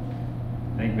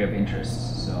I think we have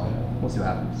interest, so we'll see what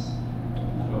happens.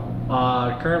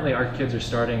 Currently our kids are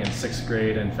starting in 6th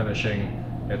grade and finishing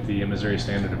at the Missouri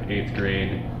standard of 8th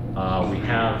grade. We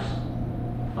have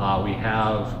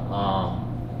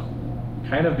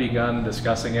kind of begun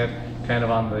discussing it, kind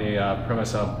of on the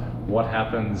premise of what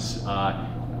happens,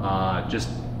 just,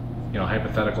 you know,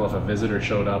 hypothetical, if a visitor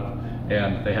showed up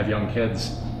and they have young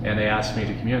kids and they ask me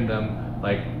to commune them,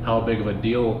 like, how big of a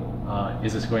deal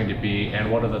is this going to be, and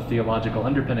what are the theological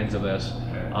underpinnings of this?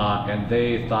 And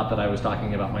they thought that I was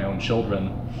talking about my own children,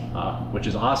 which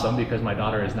is awesome because my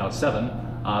daughter is now 7,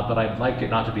 but I'd like it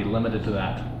not to be limited to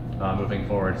that moving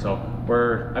forward. So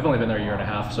I've only been there a year and a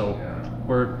half, so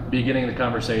we're beginning the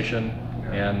conversation,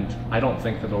 and I don't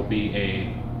think that it'll be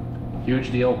a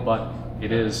huge deal, but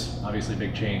it is obviously a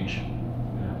big change.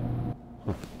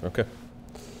 Okay.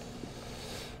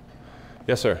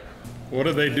 Yes, sir. What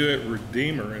do they do at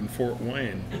Redeemer in Fort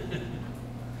Wayne?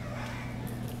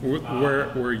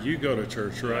 Where you go to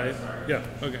church, right? Yeah,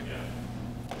 okay.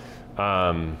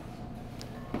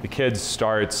 The kid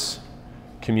starts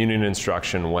communion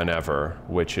instruction whenever,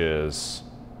 which is,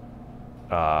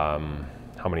 how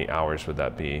many hours would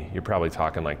that be? You're probably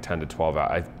talking like 10 to 12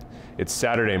 hours. It's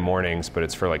Saturday mornings, but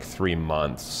it's for like 3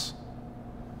 months.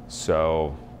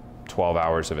 So 12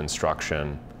 hours of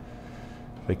instruction.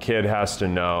 The kid has to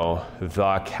know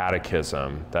the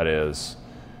catechism, that is,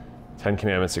 10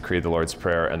 Commandments, the Creed, the Lord's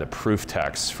Prayer, and the proof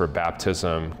texts for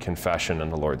baptism, confession,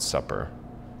 and the Lord's Supper.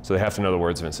 So they have to know the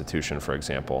words of institution, for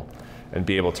example, and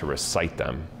be able to recite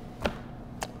them.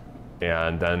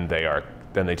 And then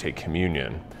they take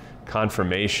communion.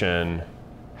 Confirmation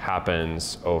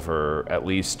happens over at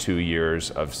least 2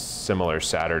 years of similar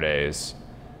Saturdays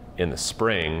in the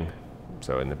spring,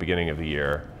 so in the beginning of the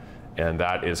year, and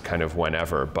that is kind of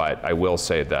whenever. But I will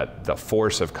say that the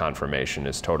force of confirmation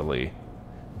is totally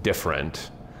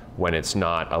different when it's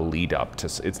not a lead up to,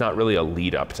 it's not really a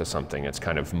lead up to something, it's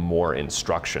kind of more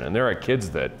instruction. And there are kids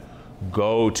that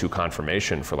go to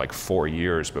confirmation for like 4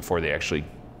 years before they actually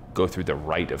go through the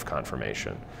rite of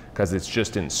confirmation, because it's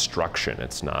just instruction,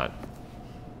 it's not,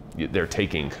 they're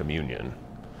taking communion.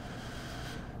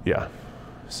 Yeah,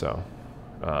 so,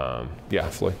 yeah,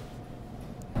 Floyd.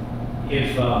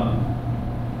 If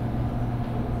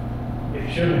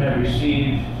children have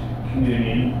received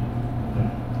communion,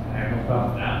 I have no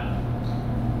problem with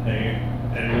that,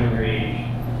 at a younger age,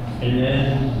 and then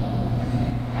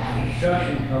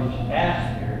instruction comes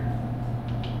after,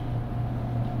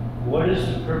 what is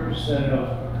the purpose then of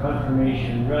a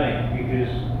confirmation rite?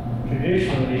 Because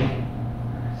traditionally,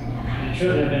 the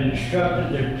children have been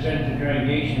instructed, they're presented to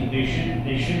congregation,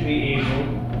 they should be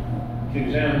able to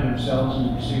examine themselves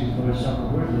and receive the Lord's Supper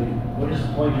worthily. What is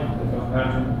the point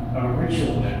of a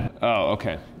ritual then? Oh,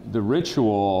 okay. The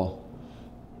ritual,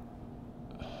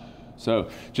 so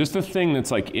just the thing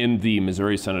that's like in the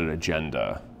Missouri Synod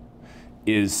agenda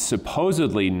is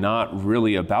supposedly not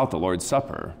really about the Lord's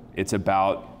Supper. It's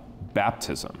about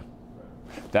baptism.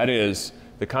 That is,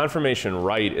 the confirmation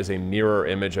rite is a mirror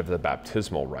image of the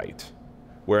baptismal rite,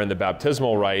 where in the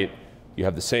baptismal rite, you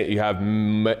have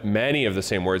many of the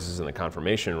same words as in the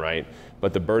confirmation rite,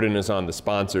 but the burden is on the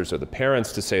sponsors or the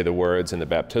parents to say the words in the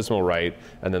baptismal rite,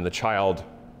 and then the child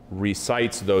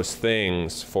recites those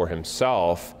things for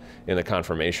himself in the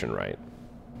confirmation rite.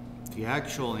 The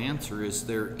actual answer is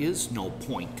there is no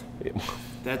point.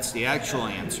 That's the actual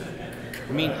answer.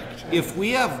 I mean, if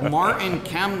we have Martin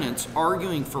Chemnitz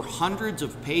arguing for hundreds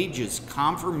of pages,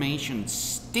 confirmation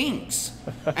stinks,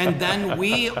 and then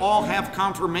we all have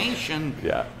confirmation.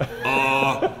 Yeah.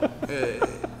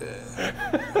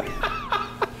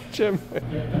 Jim.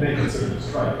 They consider this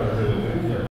right, but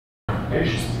the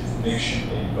congregation makes you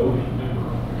a voting member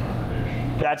of the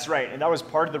congregation. That's right, and that was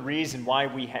part of the reason why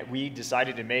we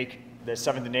decided to make the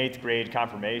 7th and 8th grade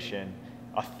confirmation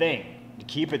a thing, to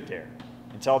keep it there,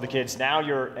 and tell the kids, now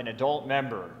you're an adult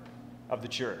member of the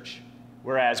church.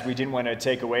 Whereas we didn't want to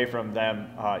take away from them,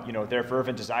 their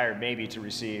fervent desire maybe to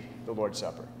receive the Lord's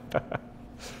Supper.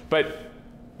 But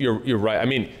you're right. I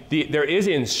mean, there is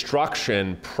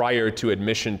instruction prior to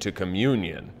admission to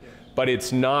communion, but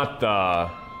it's not the,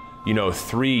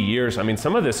 3 years. I mean,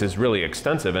 some of this is really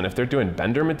extensive, and if they're doing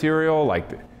Bender material, like,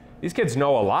 these kids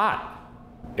know a lot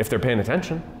if they're paying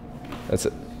attention. That's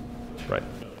it. Right.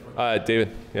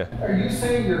 David, yeah. Are you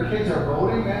saying your kids are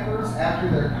voting members after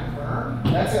they're confirmed?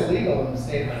 That's illegal in the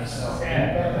state of Minnesota.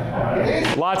 It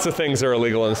is. Lots of things are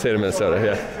illegal in the state of Minnesota,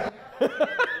 yeah.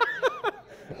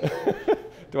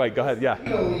 Dwight, go ahead, yeah.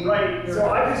 Right, so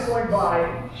I'm just going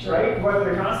by, right,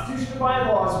 whether the Constitution and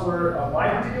bylaws were of my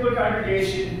particular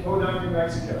congregation in Podunk, New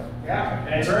Mexico. Yeah.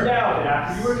 And it turned out that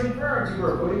after you were confirmed, you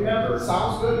were a voting member.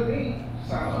 Sounds good to me.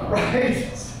 Sounds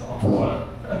right.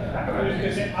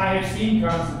 I have seen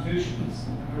constitutions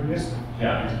for this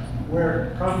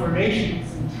where confirmation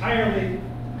is entirely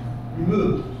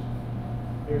removed.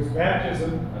 There's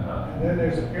baptism, and then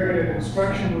there's a period of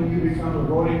instruction when you become a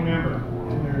voting member.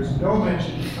 and there's no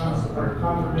mention of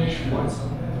confirmation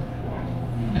whatsoever.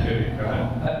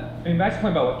 I mean, back to the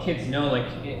point about what kids know, like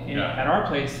at our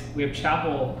place, we have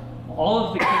chapel. All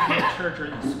of the kids in the church are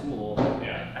in the school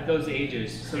at those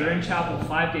ages. So they're in chapel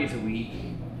 5 days a week.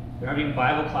 They're having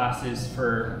Bible classes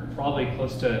for probably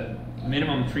close to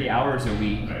minimum 3 hours a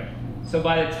week. So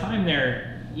by the time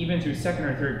they're even through 2nd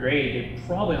or 3rd grade, they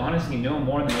probably honestly know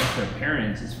more than most of their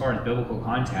parents as far as biblical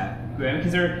contact.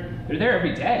 Because they're there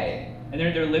every day. And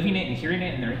they're living it and hearing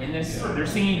it, and they're in this, they're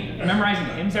singing, memorizing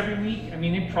hymns every week. I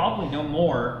mean, they probably know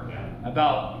more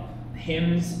about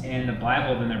hymns and the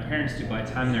Bible than their parents do by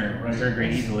the time they're in 3rd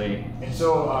grade easily. And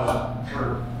so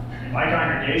for my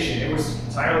congregation, it was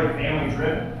entirely family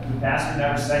driven. The pastor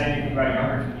never said anything about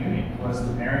younger communion. It was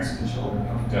the parents and the children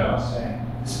coming to us saying,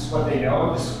 this is what they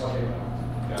know, this is what they learn.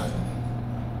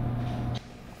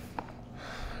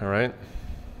 All right.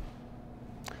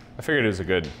 I figured it was a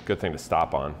good thing to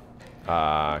stop on.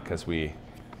 Because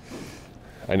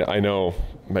I know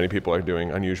many people are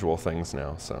doing unusual things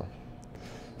now, so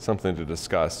something to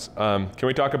discuss. Can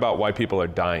we talk about why people are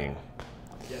dying?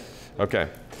 Yeah. Okay.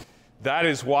 That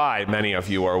is why many of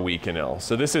you are weak and ill.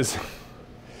 So this is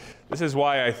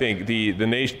why I think the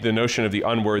notion of the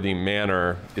unworthy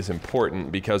manner is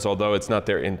important, because although it's not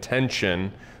their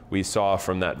intention, we saw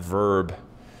from that verb,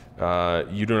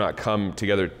 you do not come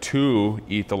together to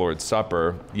eat the Lord's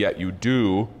Supper, yet you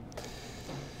do.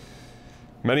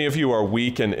 Many of you are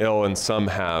weak and ill, and some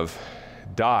have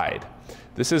died.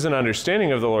 This is an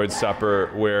understanding of the Lord's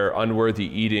Supper where unworthy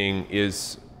eating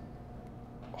is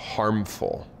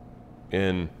harmful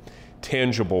in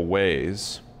tangible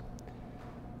ways.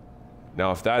 Now,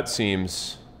 if that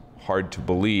seems hard to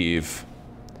believe,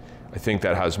 I think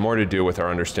that has more to do with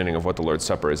our understanding of what the Lord's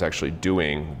Supper is actually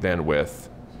doing than with,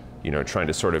 trying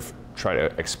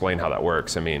to explain how that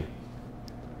works. I mean,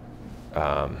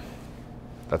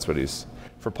 that's what he's...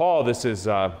 For Paul, this is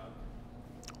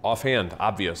offhand,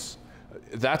 obvious.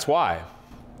 That's why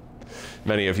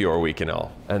many of you are weak and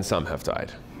ill, and some have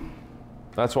died.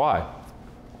 That's why.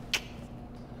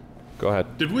 Go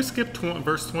ahead. Did we skip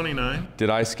verse 29?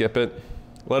 Did I skip it?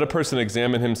 Let a person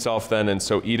examine himself then, and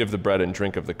so eat of the bread and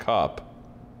drink of the cup.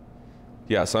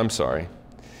 Yes, I'm sorry.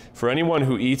 For anyone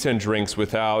who eats and drinks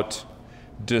without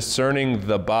discerning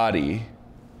the body,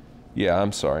 yeah,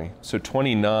 I'm sorry. So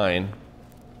 29,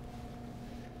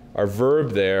 our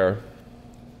verb there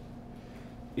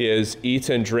is eats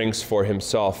and drinks for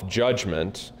himself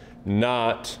judgment,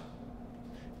 not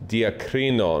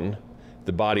diakrinon,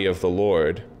 the body of the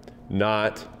Lord,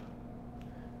 not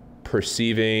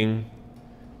perceiving,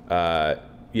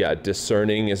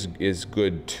 discerning is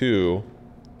good too.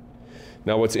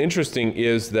 Now what's interesting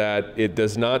is that it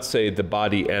does not say the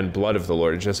body and blood of the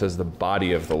Lord, it just says the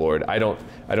body of the Lord. I don't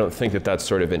think that that's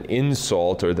sort of an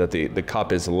insult or that the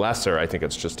cup is lesser. I think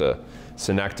it's just a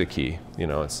synecdoche,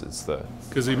 it's the...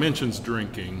 Because he mentions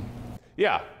drinking.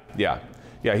 Yeah,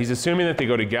 he's assuming that they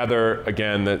go together.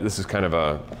 Again, this is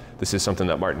something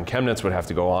that Martin Chemnitz would have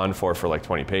to go on for like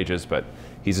 20 pages, but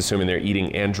he's assuming they're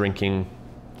eating and drinking.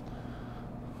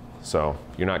 So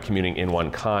you're not communing in one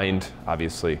kind,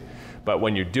 obviously. But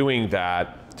when you're doing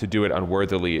that, to do it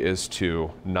unworthily is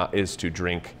to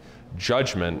drink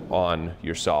judgment on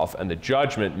yourself, and the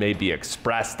judgment may be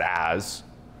expressed as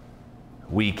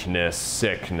weakness,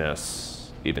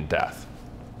 sickness, even death.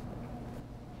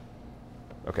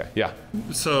 Okay, yeah.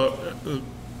 So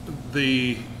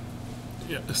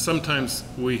sometimes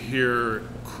we hear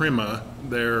krima,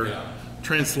 they're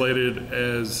translated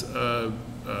as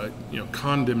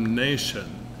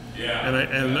condemnation. Yeah.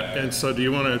 And so do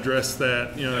you want to address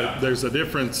that? There's a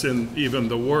difference in even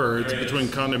the words between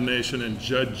condemnation and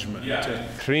judgment. Yeah.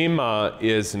 Krima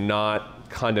is not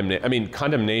condemnation. I mean,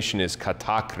 condemnation is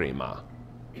katakrima.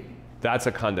 That's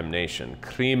a condemnation.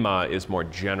 Krima is more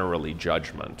generally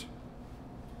judgment.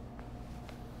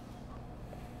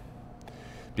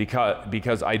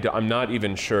 Because I'm not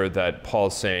even sure that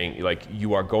Paul's saying, like,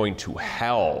 you are going to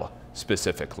hell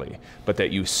specifically, but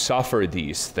that you suffer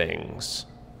these things,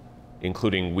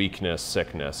 including weakness,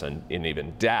 sickness, and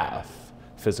even death,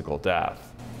 physical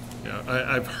death. Yeah,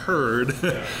 I've heard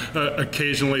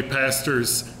occasionally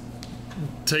pastors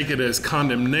take it as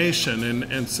condemnation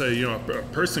and say, a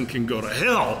person can go to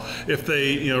hell if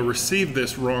they, receive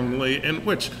this wrongly, and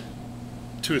which,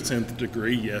 to its nth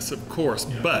degree, yes, of course,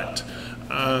 but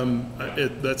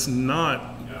that's not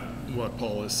what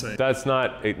Paul is saying. That's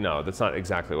not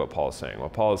exactly what Paul is saying.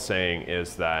 What Paul is saying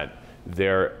is that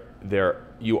there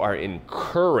you are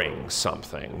incurring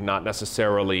something, not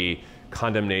necessarily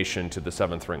condemnation to the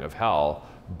seventh ring of hell,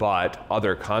 but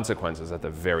other consequences at the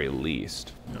very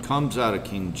least. Comes out of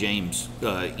King James,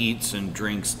 eats and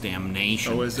drinks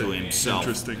damnation to himself.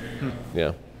 Interesting.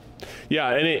 Yeah.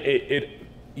 Yeah, and it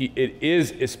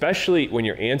is, especially when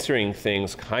you're answering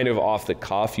things kind of off the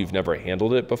cuff, you've never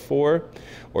handled it before,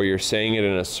 or you're saying it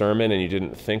in a sermon and you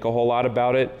didn't think a whole lot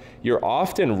about it, you're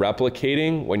often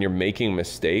replicating, when you're making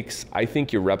mistakes, I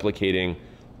think you're replicating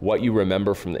what you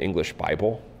remember from the English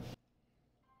Bible.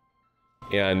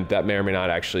 And that may or may not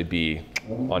actually be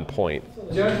on point. So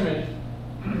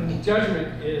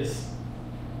judgment is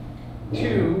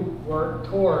to work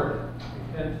toward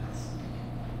repentance,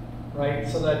 right?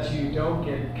 So that you don't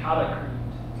get catacreed,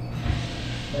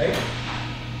 right?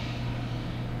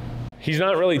 He's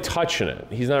not really touching it.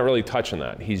 He's not really touching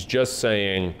that. He's just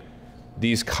saying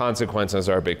these consequences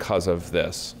are because of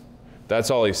this.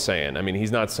 That's all he's saying. I mean,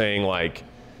 he's not saying like,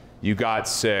 you got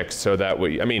sick so that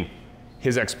I mean,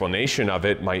 his explanation of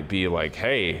it might be like,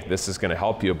 hey, this is going to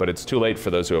help you, but it's too late for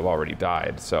those who have already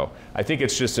died. So I think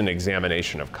it's just an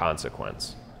examination of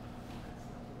consequence.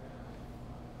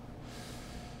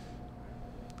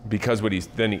 Because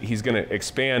he's going to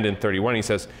expand in 31. He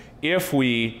says, if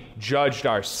we judged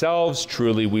ourselves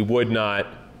truly, we would not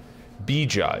be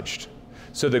judged.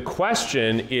 So the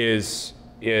question is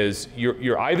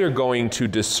you're either going to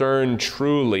discern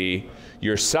truly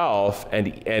yourself and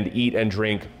eat and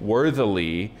drink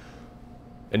worthily.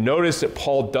 And notice that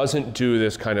Paul doesn't do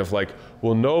this kind of like,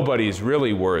 well, nobody's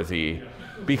really worthy,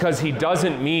 because he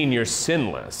doesn't mean you're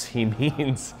sinless. He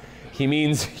means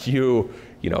you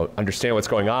understand what's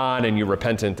going on and you're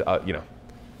repentant,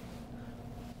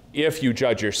 If you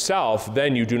judge yourself,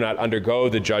 then you do not undergo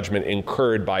the judgment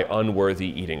incurred by unworthy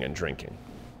eating and drinking.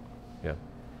 Yeah.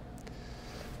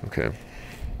 Okay.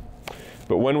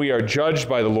 But when we are judged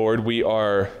by the Lord, we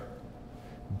are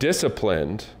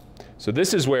disciplined. So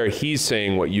this is where he's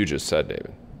saying what you just said,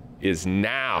 David, is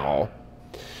now.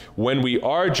 When we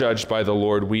are judged by the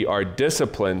Lord, we are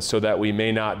disciplined so that we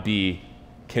may not be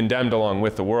condemned along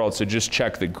with the world. So just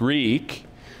check the Greek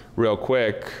real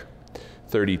quick.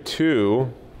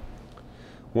 32.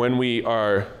 When we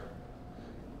are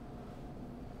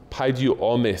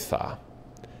paidiometa,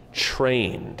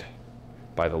 trained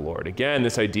by the Lord. Again,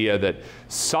 this idea that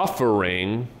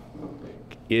suffering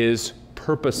is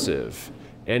purposive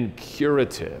and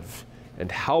curative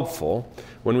and helpful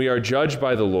when we are judged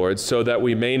by the Lord, so that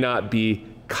we may not be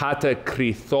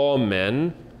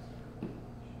katakrithomen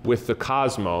with the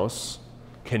cosmos,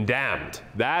 condemned.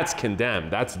 That's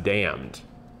condemned. That's damned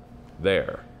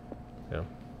there. Yeah.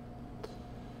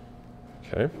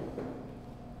 Okay.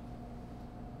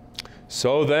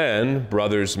 So then,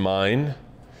 brothers mine,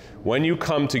 when you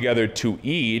come together to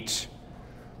eat,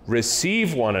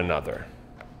 receive one another.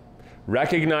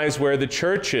 Recognize where the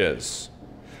church is.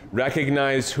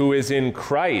 Recognize who is in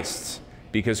Christ,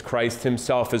 because Christ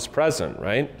himself is present,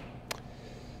 right?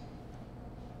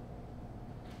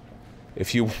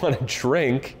 If you want to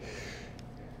drink,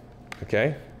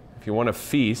 okay? If you want to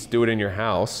feast, do it in your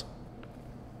house.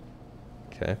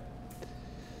 Okay?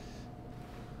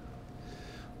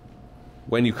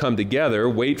 When you come together,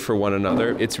 wait for one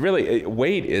another. It's really,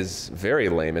 wait is very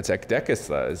lame. It's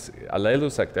ekdekesla. It's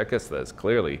allelus ekdekesla. It's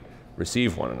clearly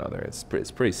receive one another. It's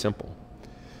pretty simple.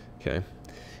 Okay?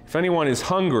 If anyone is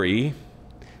hungry,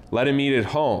 let him eat at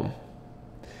home,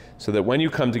 so that when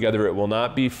you come together, it will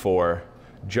not be for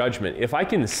judgment. If I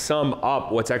can sum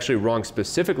up what's actually wrong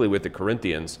specifically with the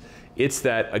Corinthians, it's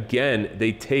that, again,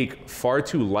 they take far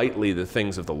too lightly the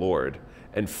things of the Lord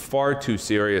and far too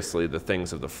seriously the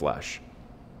things of the flesh.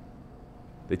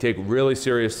 They take really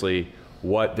seriously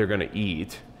what they're going to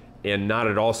eat and not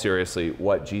at all seriously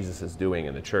what Jesus is doing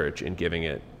in the church and giving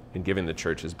the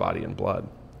church his body and blood.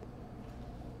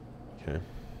 Okay.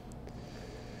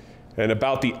 And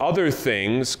about the other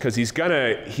things, because he's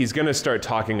gonna start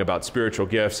talking about spiritual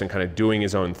gifts and kind of doing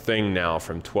his own thing now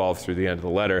from 12 through the end of the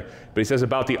letter. But he says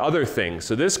about the other things.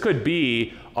 So this could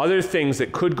be other things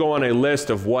that could go on a list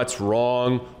of what's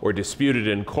wrong or disputed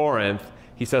in Corinth.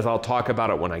 He says, I'll talk about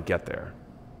it when I get there.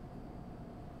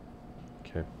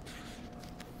 Okay.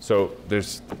 So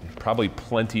there's probably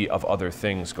plenty of other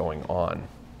things going on,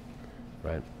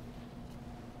 right?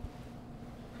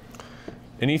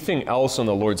 Anything else on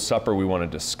the Lord's Supper we want to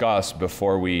discuss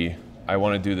before I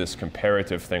want to do this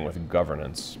comparative thing with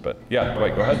governance, but yeah, go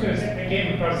ahead. I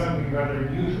came across something rather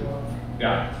unusual.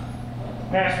 Yeah.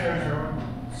 Pastors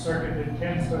or circuit that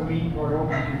tends to lean toward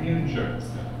open communion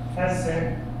has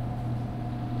said,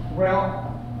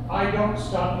 well, I don't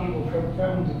stop people from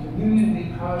coming to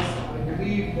communion because I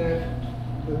believe that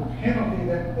the penalty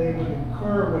that they would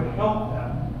incur would help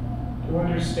them to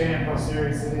understand how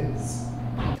serious it is.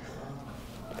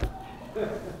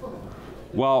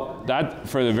 Well, that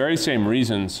for the very same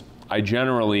reasons, I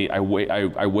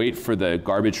wait for the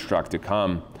garbage truck to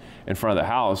come in front of the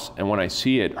house, and when I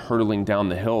see it hurtling down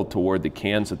the hill toward the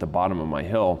cans at the bottom of my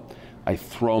hill, I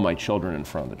throw my children in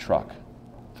front of the truck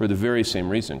for the very same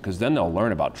reason, because then they'll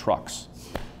learn about trucks.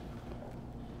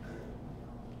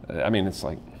 I mean, it's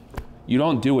like, you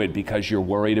don't do it because you're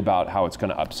worried about how it's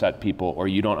going to upset people or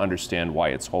you don't understand why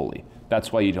it's holy.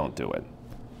 That's why you don't do it.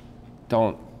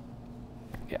 Don't,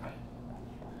 yeah.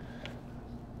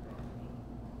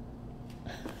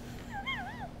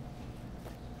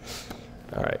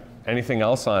 All right. Anything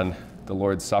else on the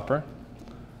Lord's Supper?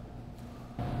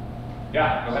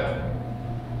 Yeah, go ahead.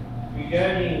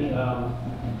 Regarding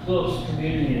close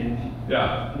communion,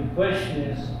 the question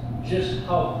is just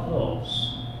how close?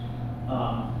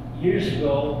 Years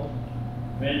ago,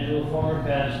 went to a former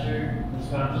pastor,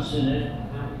 Wisconsin Synod.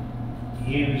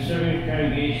 He was serving a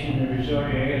congregation in the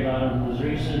resort area. A lot of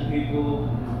Missouri Synod people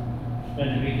spent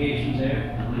their vacations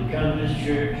there. They come to his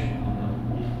church,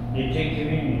 they take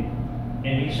communion.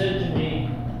 And he said to me,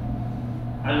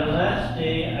 on the last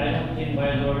day, I don't think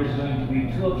my Lord is going to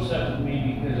be too upset with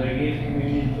me because I gave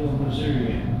communion to a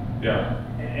Missourian. Yeah.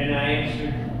 And I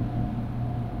answered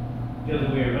the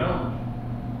other way around.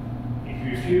 If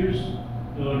you refuse,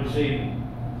 the Lord would say,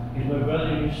 he's my brother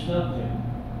and you snubbed him.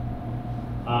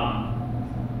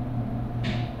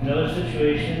 Another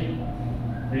situation,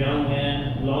 a young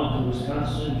man belonged to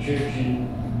Wisconsin church in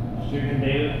Sturgeon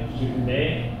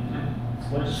Bay.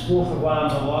 Went to school for a while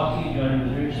in Milwaukee, joined the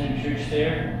Missouri Synod Church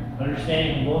there.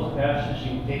 Understanding from both pastors, he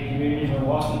could take communion in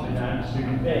Milwaukee, but not in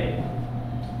Sturgeon Bay.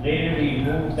 Later, he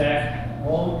moved back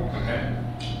home.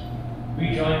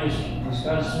 Rejoined his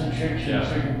Wisconsin Church in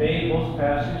Sturgeon Bay. Both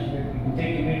pastors, you can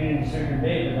take communion in Sturgeon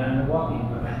Bay, but not in Milwaukee.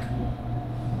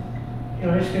 You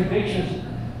know, his convictions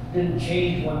didn't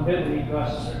change one bit when he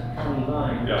crossed the county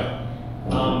line.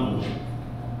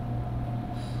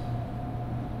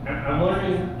 I'm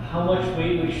wondering how much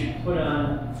weight we should put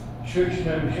on church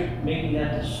membership, making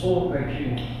that the sole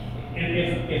criteria.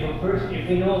 If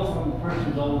we know from a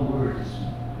person's own words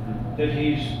that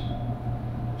he's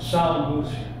solid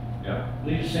Lutheran,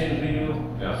 believe the same as we do,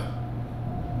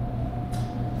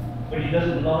 but he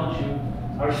doesn't belong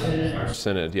to our synod. Our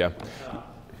synod, yeah.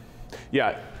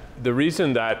 Yeah, the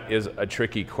reason that is a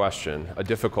tricky question, a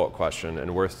difficult question,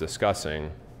 and worth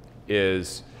discussing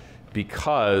is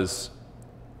because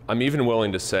I'm even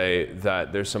willing to say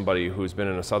that there's somebody who's been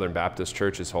in a Southern Baptist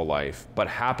church his whole life, but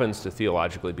happens to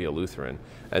theologically be a Lutheran,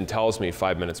 and tells me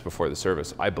 5 minutes before the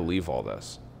service, I believe all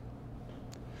this.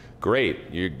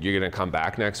 Great, you're going to come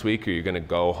back next week, or you're going to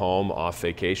go home off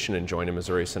vacation and join a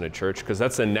Missouri Synod church, because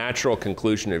that's the natural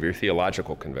conclusion of your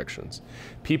theological convictions.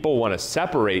 People want to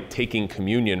separate taking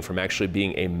communion from actually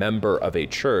being a member of a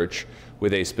church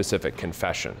with a specific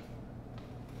confession.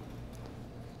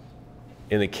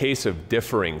 In the case of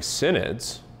differing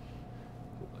synods,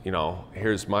 you know,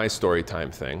 here's my story time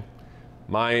thing.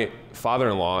 My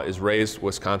father-in-law is raised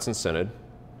Wisconsin Synod,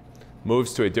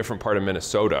 moves to a different part of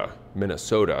Minnesota,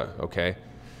 okay,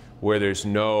 where there's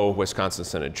no Wisconsin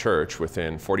Synod church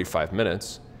within 45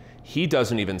 minutes. He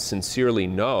doesn't even sincerely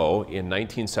know in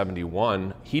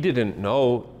 1971, he didn't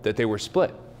know that they were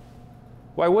split.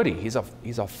 Why would he? He's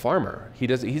a farmer. He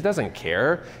doesn't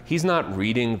care. He's not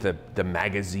reading the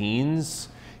magazines.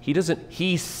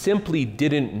 He simply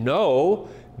didn't know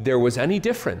there was any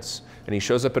difference. And he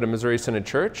shows up at a Missouri Synod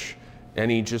church and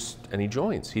he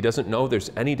joins. He doesn't know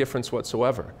there's any difference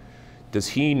whatsoever. Does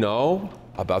he know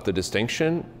about the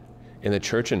distinction in the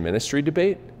church and ministry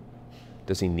debate?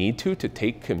 Does he need to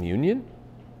take communion?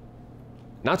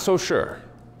 Not so sure.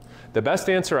 The best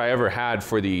answer I ever had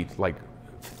for the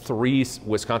 3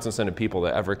 Wisconsin Synod people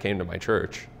that ever came to my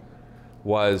church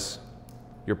was,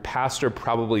 your pastor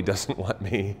probably doesn't want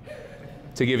me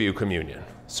to give you communion,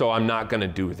 so I'm not going to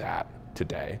do that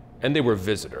today. And they were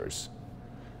visitors.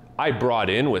 I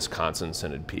brought in Wisconsin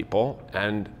Synod people,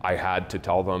 and I had to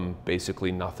tell them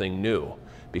basically nothing new,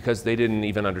 because they didn't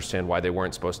even understand why they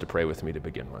weren't supposed to pray with me to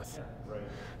begin with.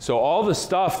 So all the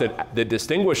stuff that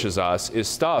distinguishes us is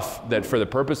stuff that, for the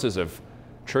purposes of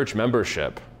church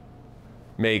membership,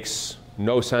 makes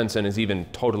no sense and is even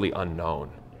totally unknown.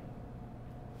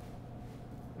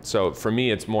 So for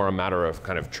me, it's more a matter of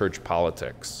kind of church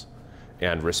politics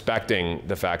and respecting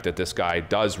the fact that this guy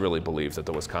does really believe that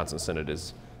the Wisconsin Synod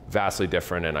is vastly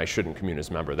different and I shouldn't commune as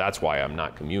a member. That's why I'm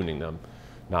not communing them,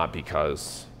 not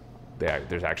because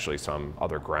there's actually some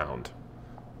other ground.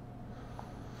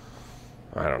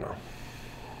 I don't know.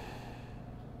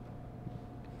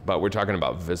 but we're talking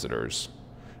about visitors.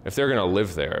 If they're gonna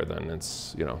live there, then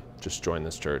it's, you know, just join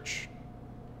this church.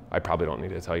 I probably don't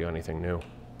need to tell you anything new.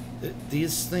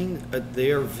 These things,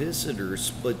 they are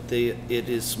visitors, but it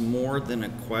is more than a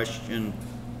question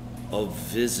of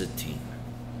visiting.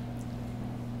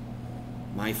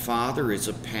 My father is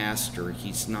a pastor.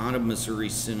 He's not a Missouri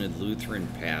Synod Lutheran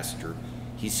pastor.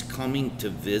 He's coming to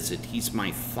visit. He's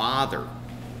my father.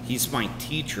 He's my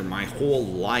teacher my whole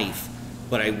life,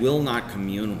 but I will not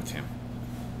commune with him.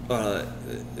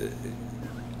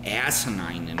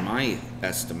 Asinine in my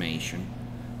estimation.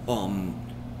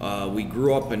 We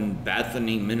grew up in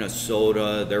Bethany,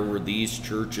 Minnesota. There were these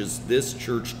churches. This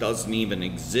church doesn't even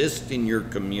exist in your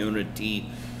community.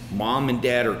 Mom and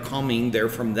dad are coming. They're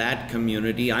from that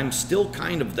community. I'm still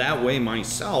kind of that way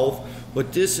myself,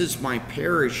 but this is my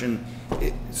parish, and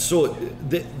so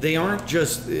they aren't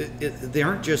just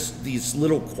these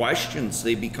little questions.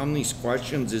 They become these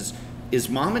questions. Is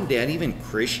mom and dad even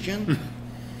Christian?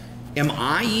 Am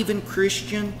I even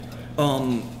Christian?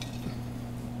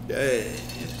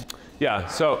 Yeah,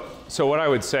 so what I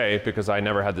would say, because I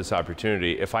never had this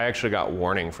opportunity, if I actually got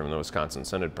warning from the Wisconsin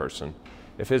Synod person,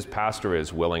 if his pastor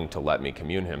is willing to let me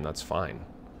commune him, that's fine.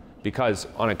 Because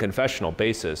on a confessional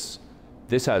basis,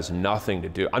 this has nothing to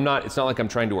do, it's not like I'm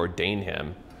trying to ordain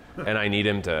him and I need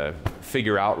him to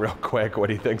figure out real quick what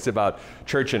he thinks about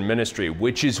church and ministry,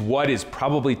 which is what is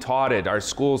probably taught at our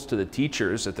schools to the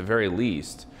teachers at the very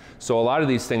least. So a lot of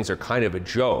these things are kind of a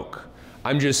joke.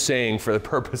 I'm just saying, for the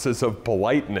purposes of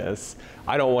politeness,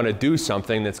 I don't want to do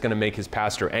something that's going to make his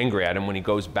pastor angry at him when he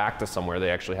goes back to somewhere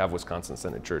they actually have Wisconsin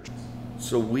Synod Church.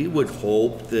 So we would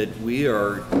hope that we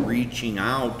are reaching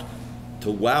out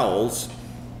to Wells,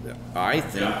 I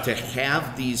think, to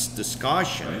have these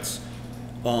discussions,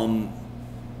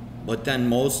 but then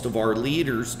most of our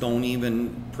leaders don't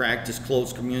even practice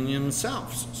close communion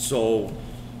themselves. So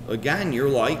again, you're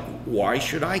like, why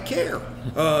should I care?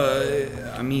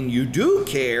 I mean, you do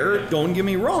care, don't get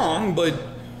me wrong, but...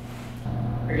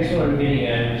 I guess what I'm getting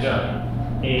at is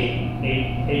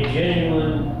a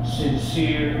genuine,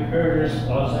 sincere, earnest,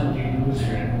 authentic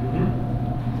Lutheran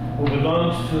who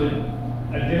belongs to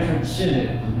a different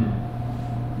synod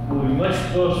will be much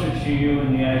closer to you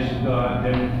in the eyes of God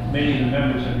than many of the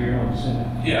members of your own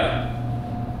synod. Yeah.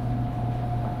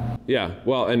 Yeah,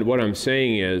 well, and what I'm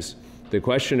saying is, the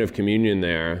question of communion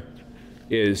there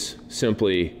is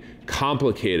simply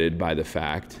complicated by the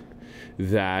fact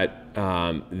that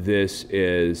this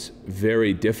is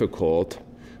very difficult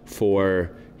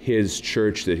for his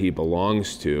church that he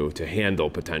belongs to handle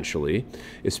potentially,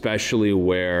 especially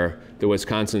where the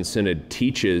Wisconsin Synod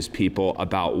teaches people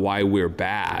about why we're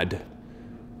bad,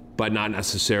 but not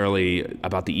necessarily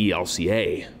about the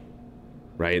ELCA,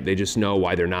 right? They just know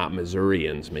why they're not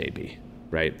Missourians maybe.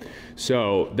 Right?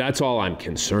 So that's all I'm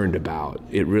concerned about.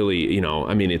 It really,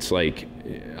 I mean, it's like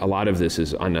a lot of this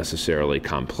is unnecessarily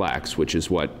complex, which is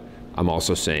what I'm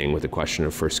also saying with the question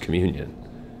of First Communion.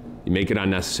 You make it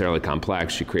unnecessarily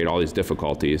complex, you create all these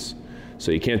difficulties.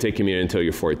 So you can't take communion until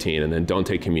you're 14, and then don't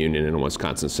take communion in a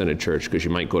Wisconsin Synod Church because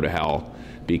you might go to hell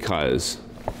because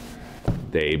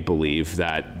they believe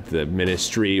that the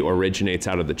ministry originates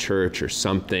out of the church or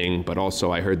something, but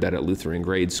also I heard that at Lutheran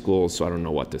grade school, so I don't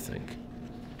know what to think.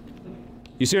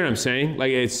 You see what I'm saying? Like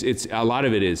it's a lot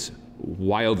of it is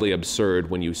wildly absurd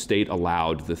when you state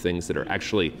aloud the things that are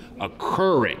actually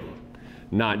occurring,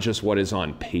 not just what is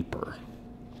on paper.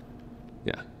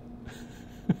 Yeah.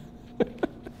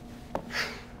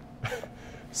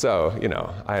 So,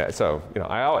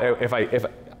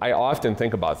 I often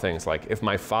think about things like, if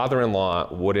my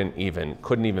father-in-law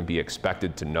couldn't even be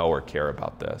expected to know or care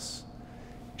about this,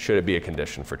 should it be a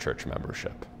condition for church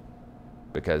membership?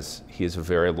 Because he's a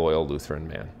very loyal Lutheran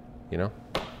man,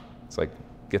 It's like,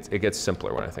 it gets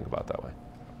simpler when I think about it that way.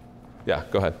 Yeah,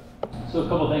 go ahead. So a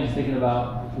couple things thinking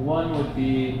about. One would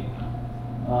be,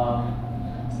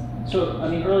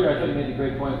 earlier I thought you made a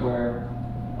great point where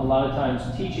a lot of times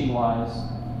teaching-wise,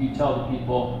 you tell the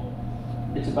people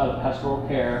it's about a pastoral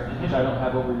care, which I don't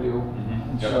have over you,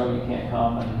 and so you can't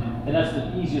come. And that's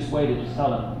the easiest way to just tell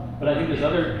them. But I think there's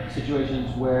other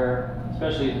situations where,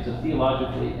 especially if it's a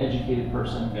theologically educated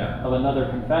person of another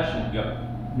confession,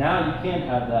 now you can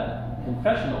have that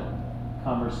confessional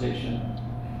conversation,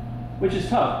 which is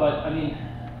tough, but I mean,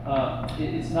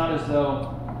 it's not as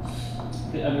though,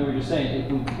 we were just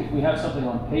saying, if we have something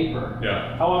on paper,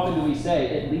 how often do we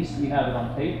say, at least we have it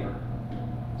on paper?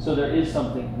 So there is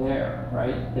something there,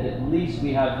 right? That at least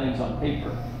we have things on paper.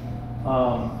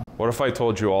 What if I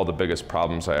told you all the biggest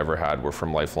problems I ever had were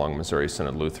from lifelong Missouri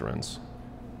Synod Lutherans?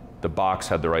 The box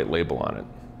had the right label on it,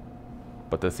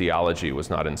 but the theology was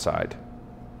not inside,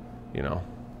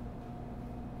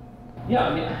 Yeah,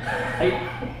 I mean,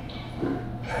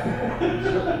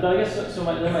 I guess so.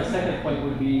 My second point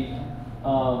would be,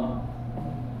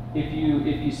 if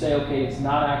you say, okay, it's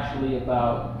not actually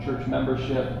about church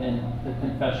membership and the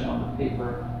confession on the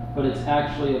paper, but it's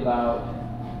actually about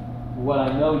what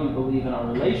I know you believe in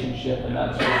our relationship and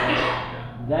that sort of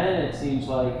thing, then it seems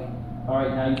like, all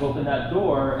right, now you've opened that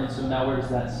door, and so now where does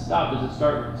that stop? Does it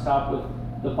stop with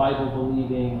the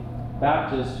Bible-believing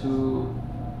Baptist who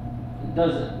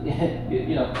doesn't,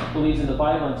 believes in the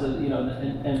Bible,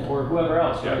 and or whoever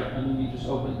else, right? I mean, you just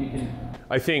open, you can.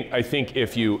 I think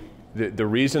if you, the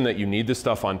reason that you need this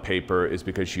stuff on paper is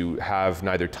because you have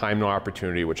neither time nor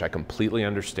opportunity, which I completely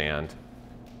understand,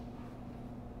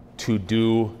 to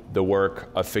do the work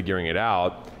of figuring it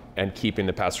out and keeping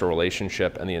the pastoral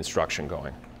relationship and the instruction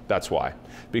going. That's why.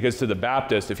 Because to the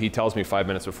Baptist, if he tells me 5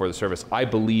 minutes before the service, I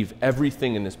believe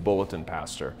everything in this bulletin,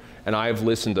 Pastor, and I've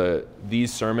listened to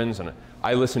these sermons, and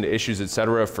I listened to issues,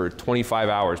 etc., for 25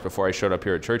 hours before I showed up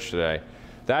here at church today,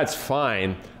 that's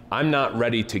fine. I'm not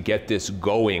ready to get this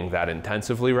going that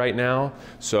intensively right now,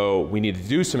 so we need to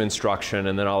do some instruction,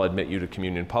 and then I'll admit you to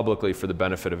communion publicly for the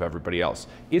benefit of everybody else.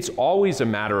 It's always a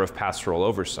matter of pastoral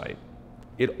oversight.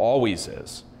 It always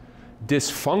is.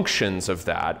 Dysfunctions of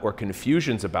that or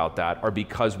confusions about that are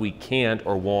because we can't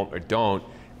or won't or don't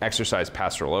exercise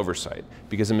pastoral oversight.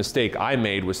 Because a mistake I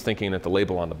made was thinking that the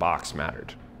label on the box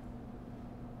mattered.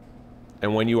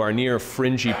 And when you are near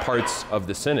fringy parts of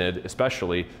the synod,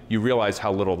 especially, you realize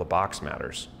how little the box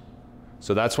matters.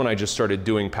 So that's when I just started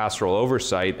doing pastoral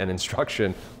oversight and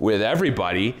instruction with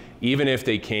everybody, even if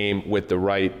they came with the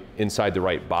right, inside the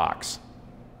right box.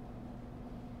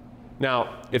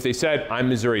 Now, if they said, I'm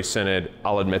Missouri Synod,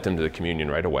 I'll admit them to the communion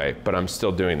right away, but I'm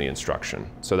still doing the instruction.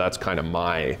 So that's kind of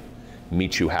my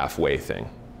meet you halfway thing.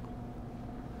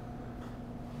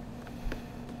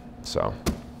 So,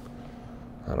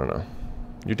 I don't know.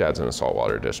 Your dad's in a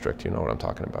saltwater district, you know what I'm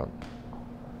talking about.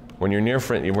 When you're near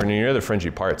the fringy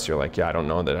parts, you're like, yeah, I don't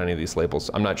know that any of these labels,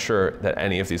 I'm not sure that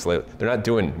any of these labels, they're not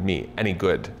doing me any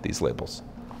good, these labels.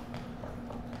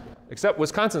 Except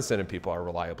Wisconsin Synod people are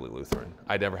reliably Lutheran.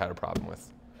 I never had a problem with.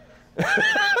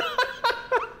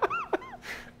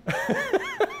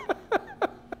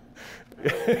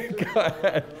 Go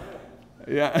ahead.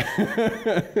 Yeah.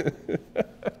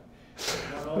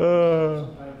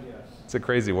 It's a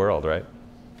crazy world, right?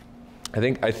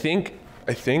 I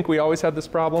think we always had this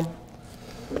problem.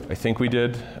 I think we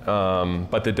did.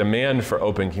 But the demand for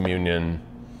open communion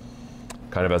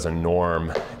kind of as a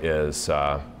norm is,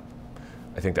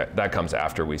 I think that comes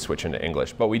after we switch into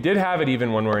English. But we did have it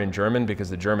even when we were in German, because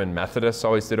the German Methodists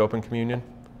always did open communion.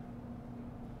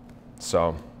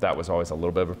 So that was always a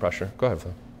little bit of a pressure. Go ahead,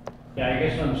 Phil. Yeah, I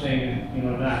guess what I'm saying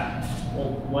is, that,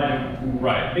 well, why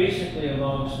right. Basically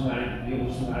along the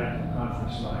synodical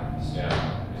conference lines.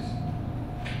 Yeah.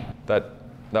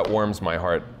 That warms my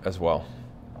heart as well.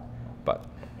 But,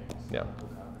 yeah.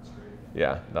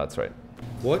 Yeah, that's right.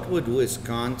 What would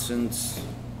Wisconsin's,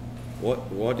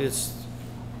 what is,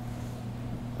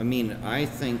 I mean, I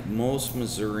think most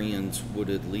Missourians would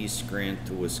at least grant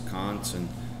to Wisconsin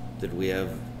that we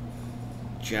have,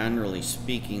 generally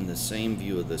speaking, the same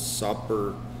view of the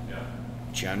supper,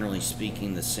 generally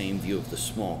speaking, the same view of the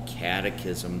small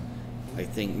catechism. I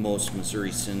think most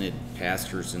Missouri Synod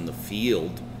pastors in the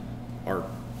field are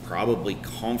probably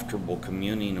comfortable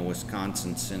communing a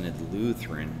Wisconsin Synod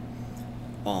Lutheran.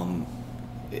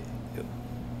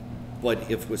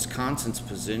 But if Wisconsin's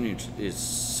position is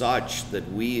such that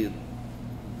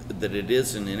it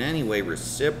isn't in any way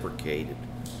reciprocated,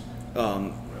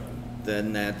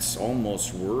 then that's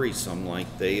almost worrisome.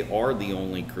 Like they are the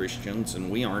only Christians and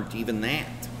we aren't even that.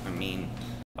 I mean,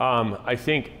 I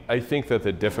think that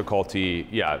the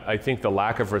difficulty, I think the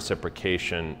lack of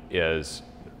reciprocation is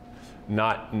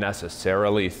not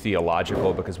necessarily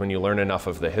theological, because when you learn enough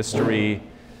of the history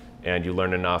and you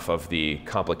learn enough of the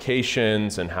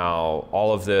complications and how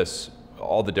all of this,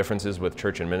 all the differences with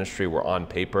church and ministry were on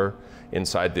paper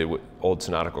inside the old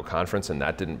synodical conference, and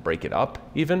that didn't break it up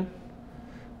even.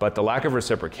 But the lack of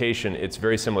reciprocation, it's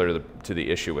very similar to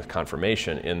the issue with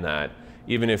confirmation, in that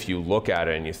even if you look at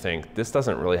it and you think this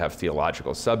doesn't really have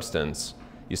theological substance,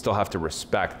 you still have to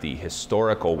respect the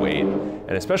historical weight,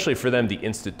 and especially for them, the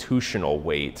institutional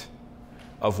weight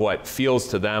of what feels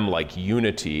to them like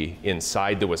unity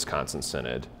inside the Wisconsin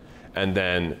Synod, and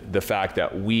then the fact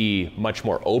that we much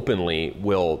more openly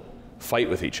will fight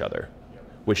with each other,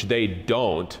 which they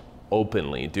don't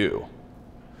openly do.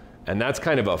 And that's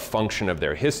kind of a function of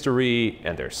their history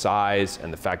and their size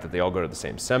and the fact that they all go to the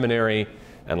same seminary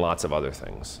and lots of other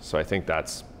things. So I think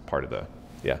that's part of the,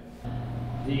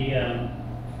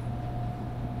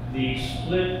 The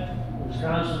split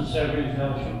Wisconsin Severing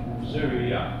Fellowship in Missouri.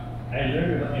 Yeah. I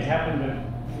learned about, it happened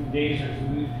a few days or 2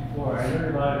 weeks before. I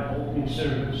learned about it opening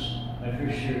service my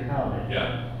first year of college.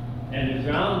 Yeah. And the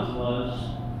grounds was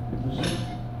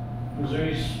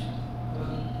Missouri's,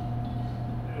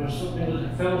 it was something with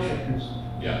the fellowship principle.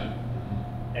 Yeah.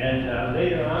 And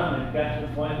later on, it got to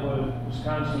the point where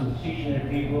Wisconsin was teaching their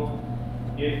people,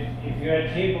 if you're at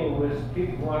a table with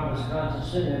people who aren't Wisconsin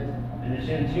Synod, and it's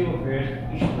in table prayers,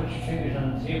 you should put your fingers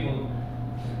on the table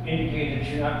to indicate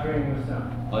that you're not praying with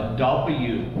them. A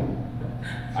W.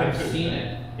 I've seen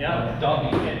it. Yeah. A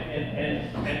W.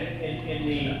 And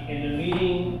in the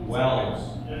meeting.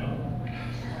 Wells.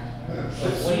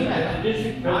 When the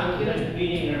district president had a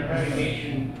meeting in our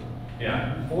congregation,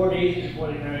 4 days before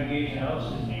the congregation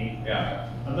hosted me, I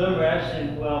remember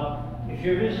asking, well, if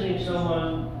you're visiting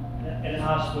someone in a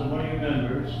hospital, one of your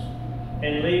members,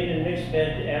 and laid in the next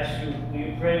bed to ask you, will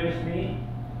you pray with me?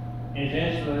 And his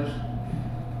answer was,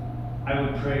 I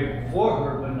would pray for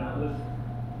her, but not with her.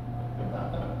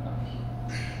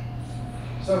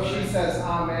 So if she says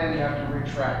amen, you have to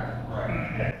retract it.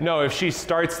 Right. No, if she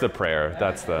starts the prayer,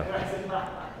 that's the,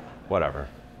 whatever.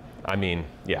 I mean,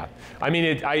 yeah. I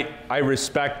mean, I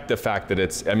respect the fact that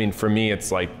it's, I mean, for me,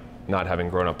 it's like not having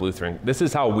grown up Lutheran. This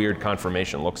is how weird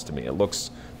confirmation looks to me. It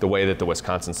looks the way that the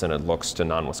Wisconsin Synod looks to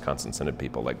non-Wisconsin Synod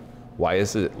people. Like, why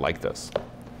is it like this?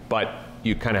 But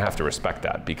you kind of have to respect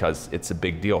that because it's a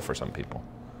big deal for some people.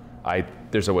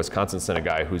 There's a Wisconsin Synod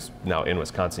guy who's now in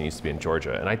Wisconsin, used to be in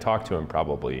Georgia, and I talk to him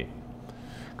probably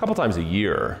a couple times a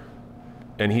year,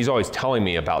 and he's always telling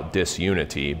me about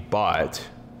disunity, but,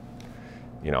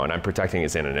 you know, and I'm protecting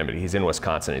his anonymity. He's in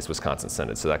Wisconsin, he's Wisconsin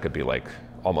Synod, so that could be like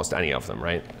almost any of them,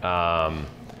 right?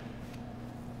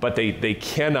 But they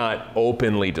cannot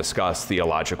openly discuss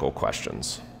theological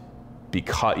questions,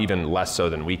 because even less so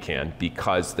than we can,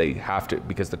 because they have to,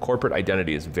 because the corporate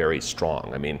identity is very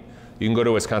strong. I mean, you can go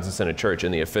to a Wisconsin Synod church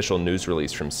and the official news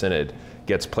release from Synod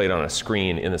gets played on a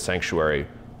screen in the sanctuary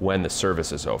when the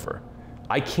service is over.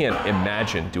 I can't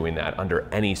imagine doing that under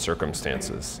any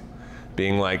circumstances.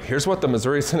 Being like, here's what the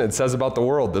Missouri Synod says about the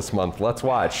world this month, let's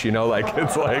watch. You know, like,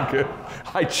 it's like,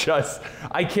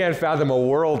 I can't fathom a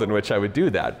world in which I would do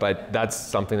that, but that's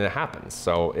something that happens.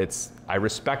 So I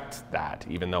respect that,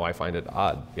 even though I find it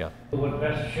odd, yeah. What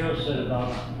Pastor Cheryl said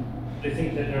about, they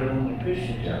think that they're only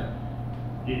Christians. Yeah.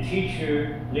 The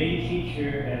lady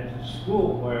teacher at the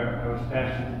school where I was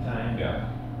pastor at the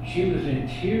time, she was in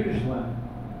tears one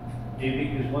day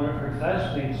because one of her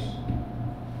classmates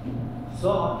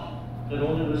thought that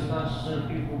only Wisconsin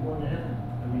people were going to heaven.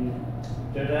 I mean,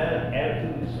 that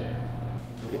attitude is there.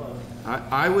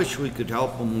 I wish we could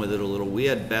help them with it a little. We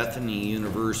had Bethany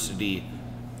University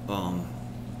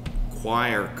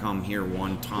choir come here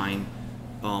one time.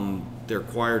 Their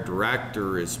choir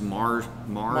director is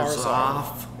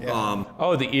Marzoff. Yeah.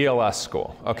 Oh, the ELS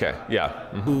school. Okay, yeah.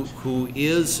 Mm-hmm. Who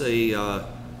is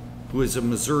a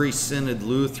Missouri Synod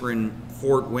Lutheran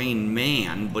Fort Wayne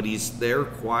man, but he's their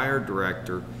choir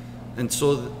director. And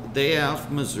so they have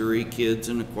Missouri kids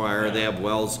in the choir, they have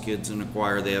Wells kids in the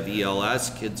choir, they have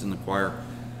ELS kids in the choir.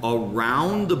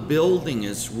 Around the building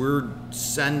as we're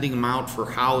sending them out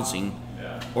for housing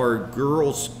are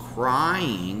girls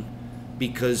crying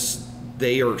because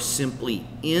they are simply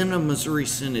in a Missouri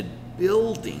Synod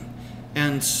building.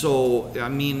 And so, I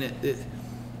mean,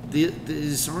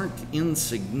 these aren't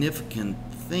insignificant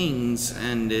things,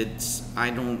 and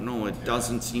I don't know, it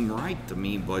doesn't seem right to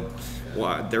me, but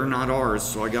well, they're not ours,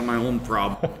 so I got my own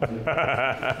problem.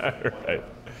 Right.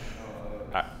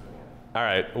 All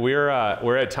right,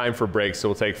 we're at time for break, so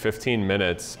we'll take 15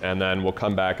 minutes, and then we'll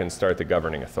come back and start the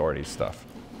governing authority stuff.